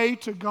pray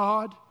to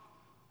God?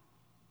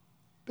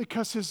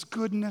 Because His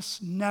goodness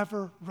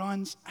never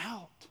runs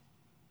out.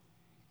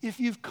 If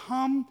you've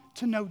come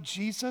to know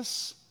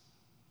Jesus,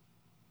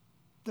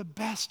 the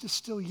best is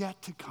still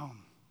yet to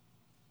come.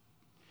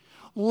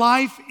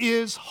 Life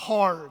is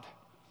hard,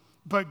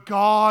 but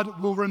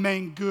God will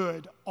remain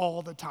good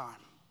all the time.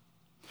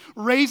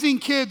 Raising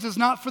kids is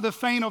not for the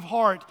faint of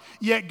heart,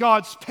 yet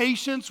God's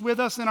patience with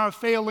us in our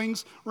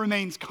failings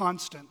remains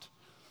constant.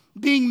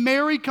 Being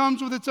married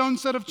comes with its own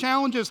set of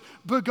challenges,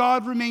 but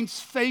God remains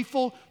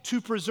faithful to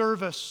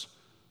preserve us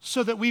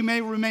so that we may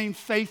remain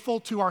faithful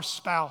to our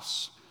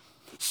spouse.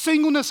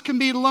 Singleness can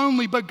be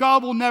lonely, but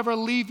God will never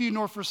leave you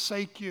nor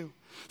forsake you.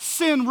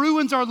 Sin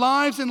ruins our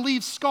lives and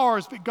leaves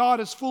scars, but God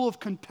is full of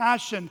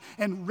compassion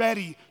and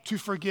ready to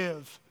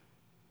forgive.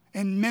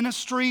 And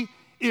ministry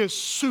is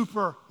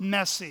super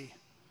messy,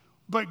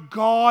 but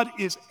God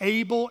is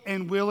able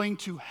and willing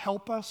to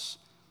help us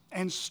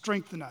and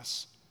strengthen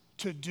us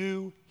to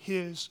do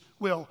His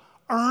will.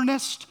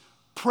 Earnest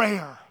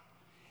prayer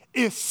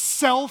is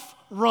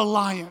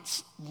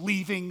self-reliance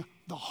leaving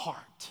the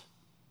heart.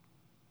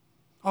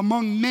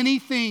 Among many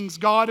things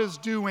God is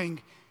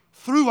doing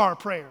through our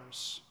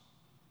prayers,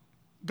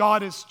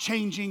 God is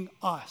changing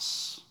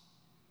us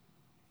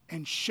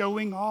and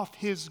showing off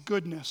His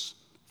goodness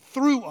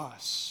through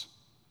us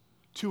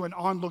to an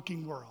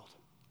onlooking world.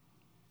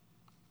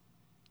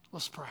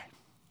 Let's pray.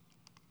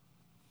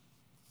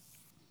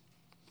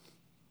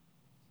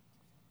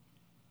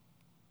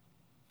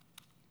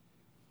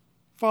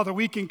 Father,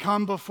 we can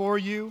come before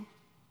you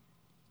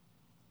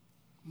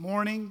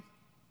morning,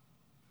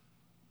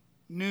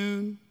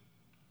 noon,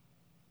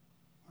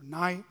 or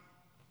night,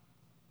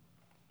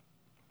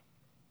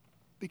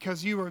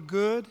 because you are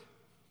good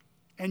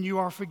and you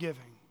are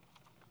forgiving.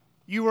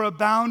 You are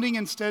abounding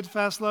in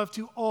steadfast love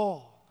to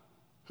all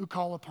who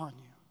call upon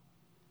you.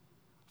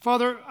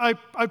 Father, I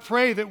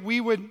pray that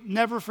we would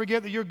never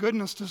forget that your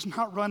goodness does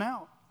not run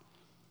out.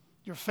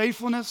 Your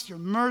faithfulness, your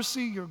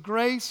mercy, your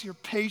grace, your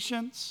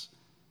patience,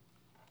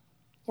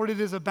 Lord, it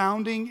is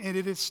abounding and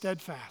it is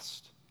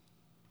steadfast.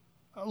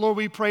 Lord,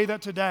 we pray that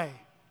today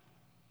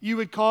you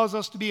would cause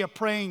us to be a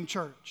praying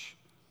church,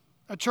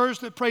 a church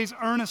that prays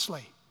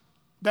earnestly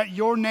that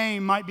your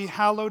name might be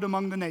hallowed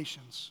among the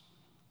nations.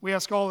 We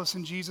ask all this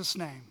in Jesus'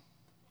 name.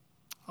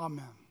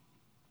 Amen.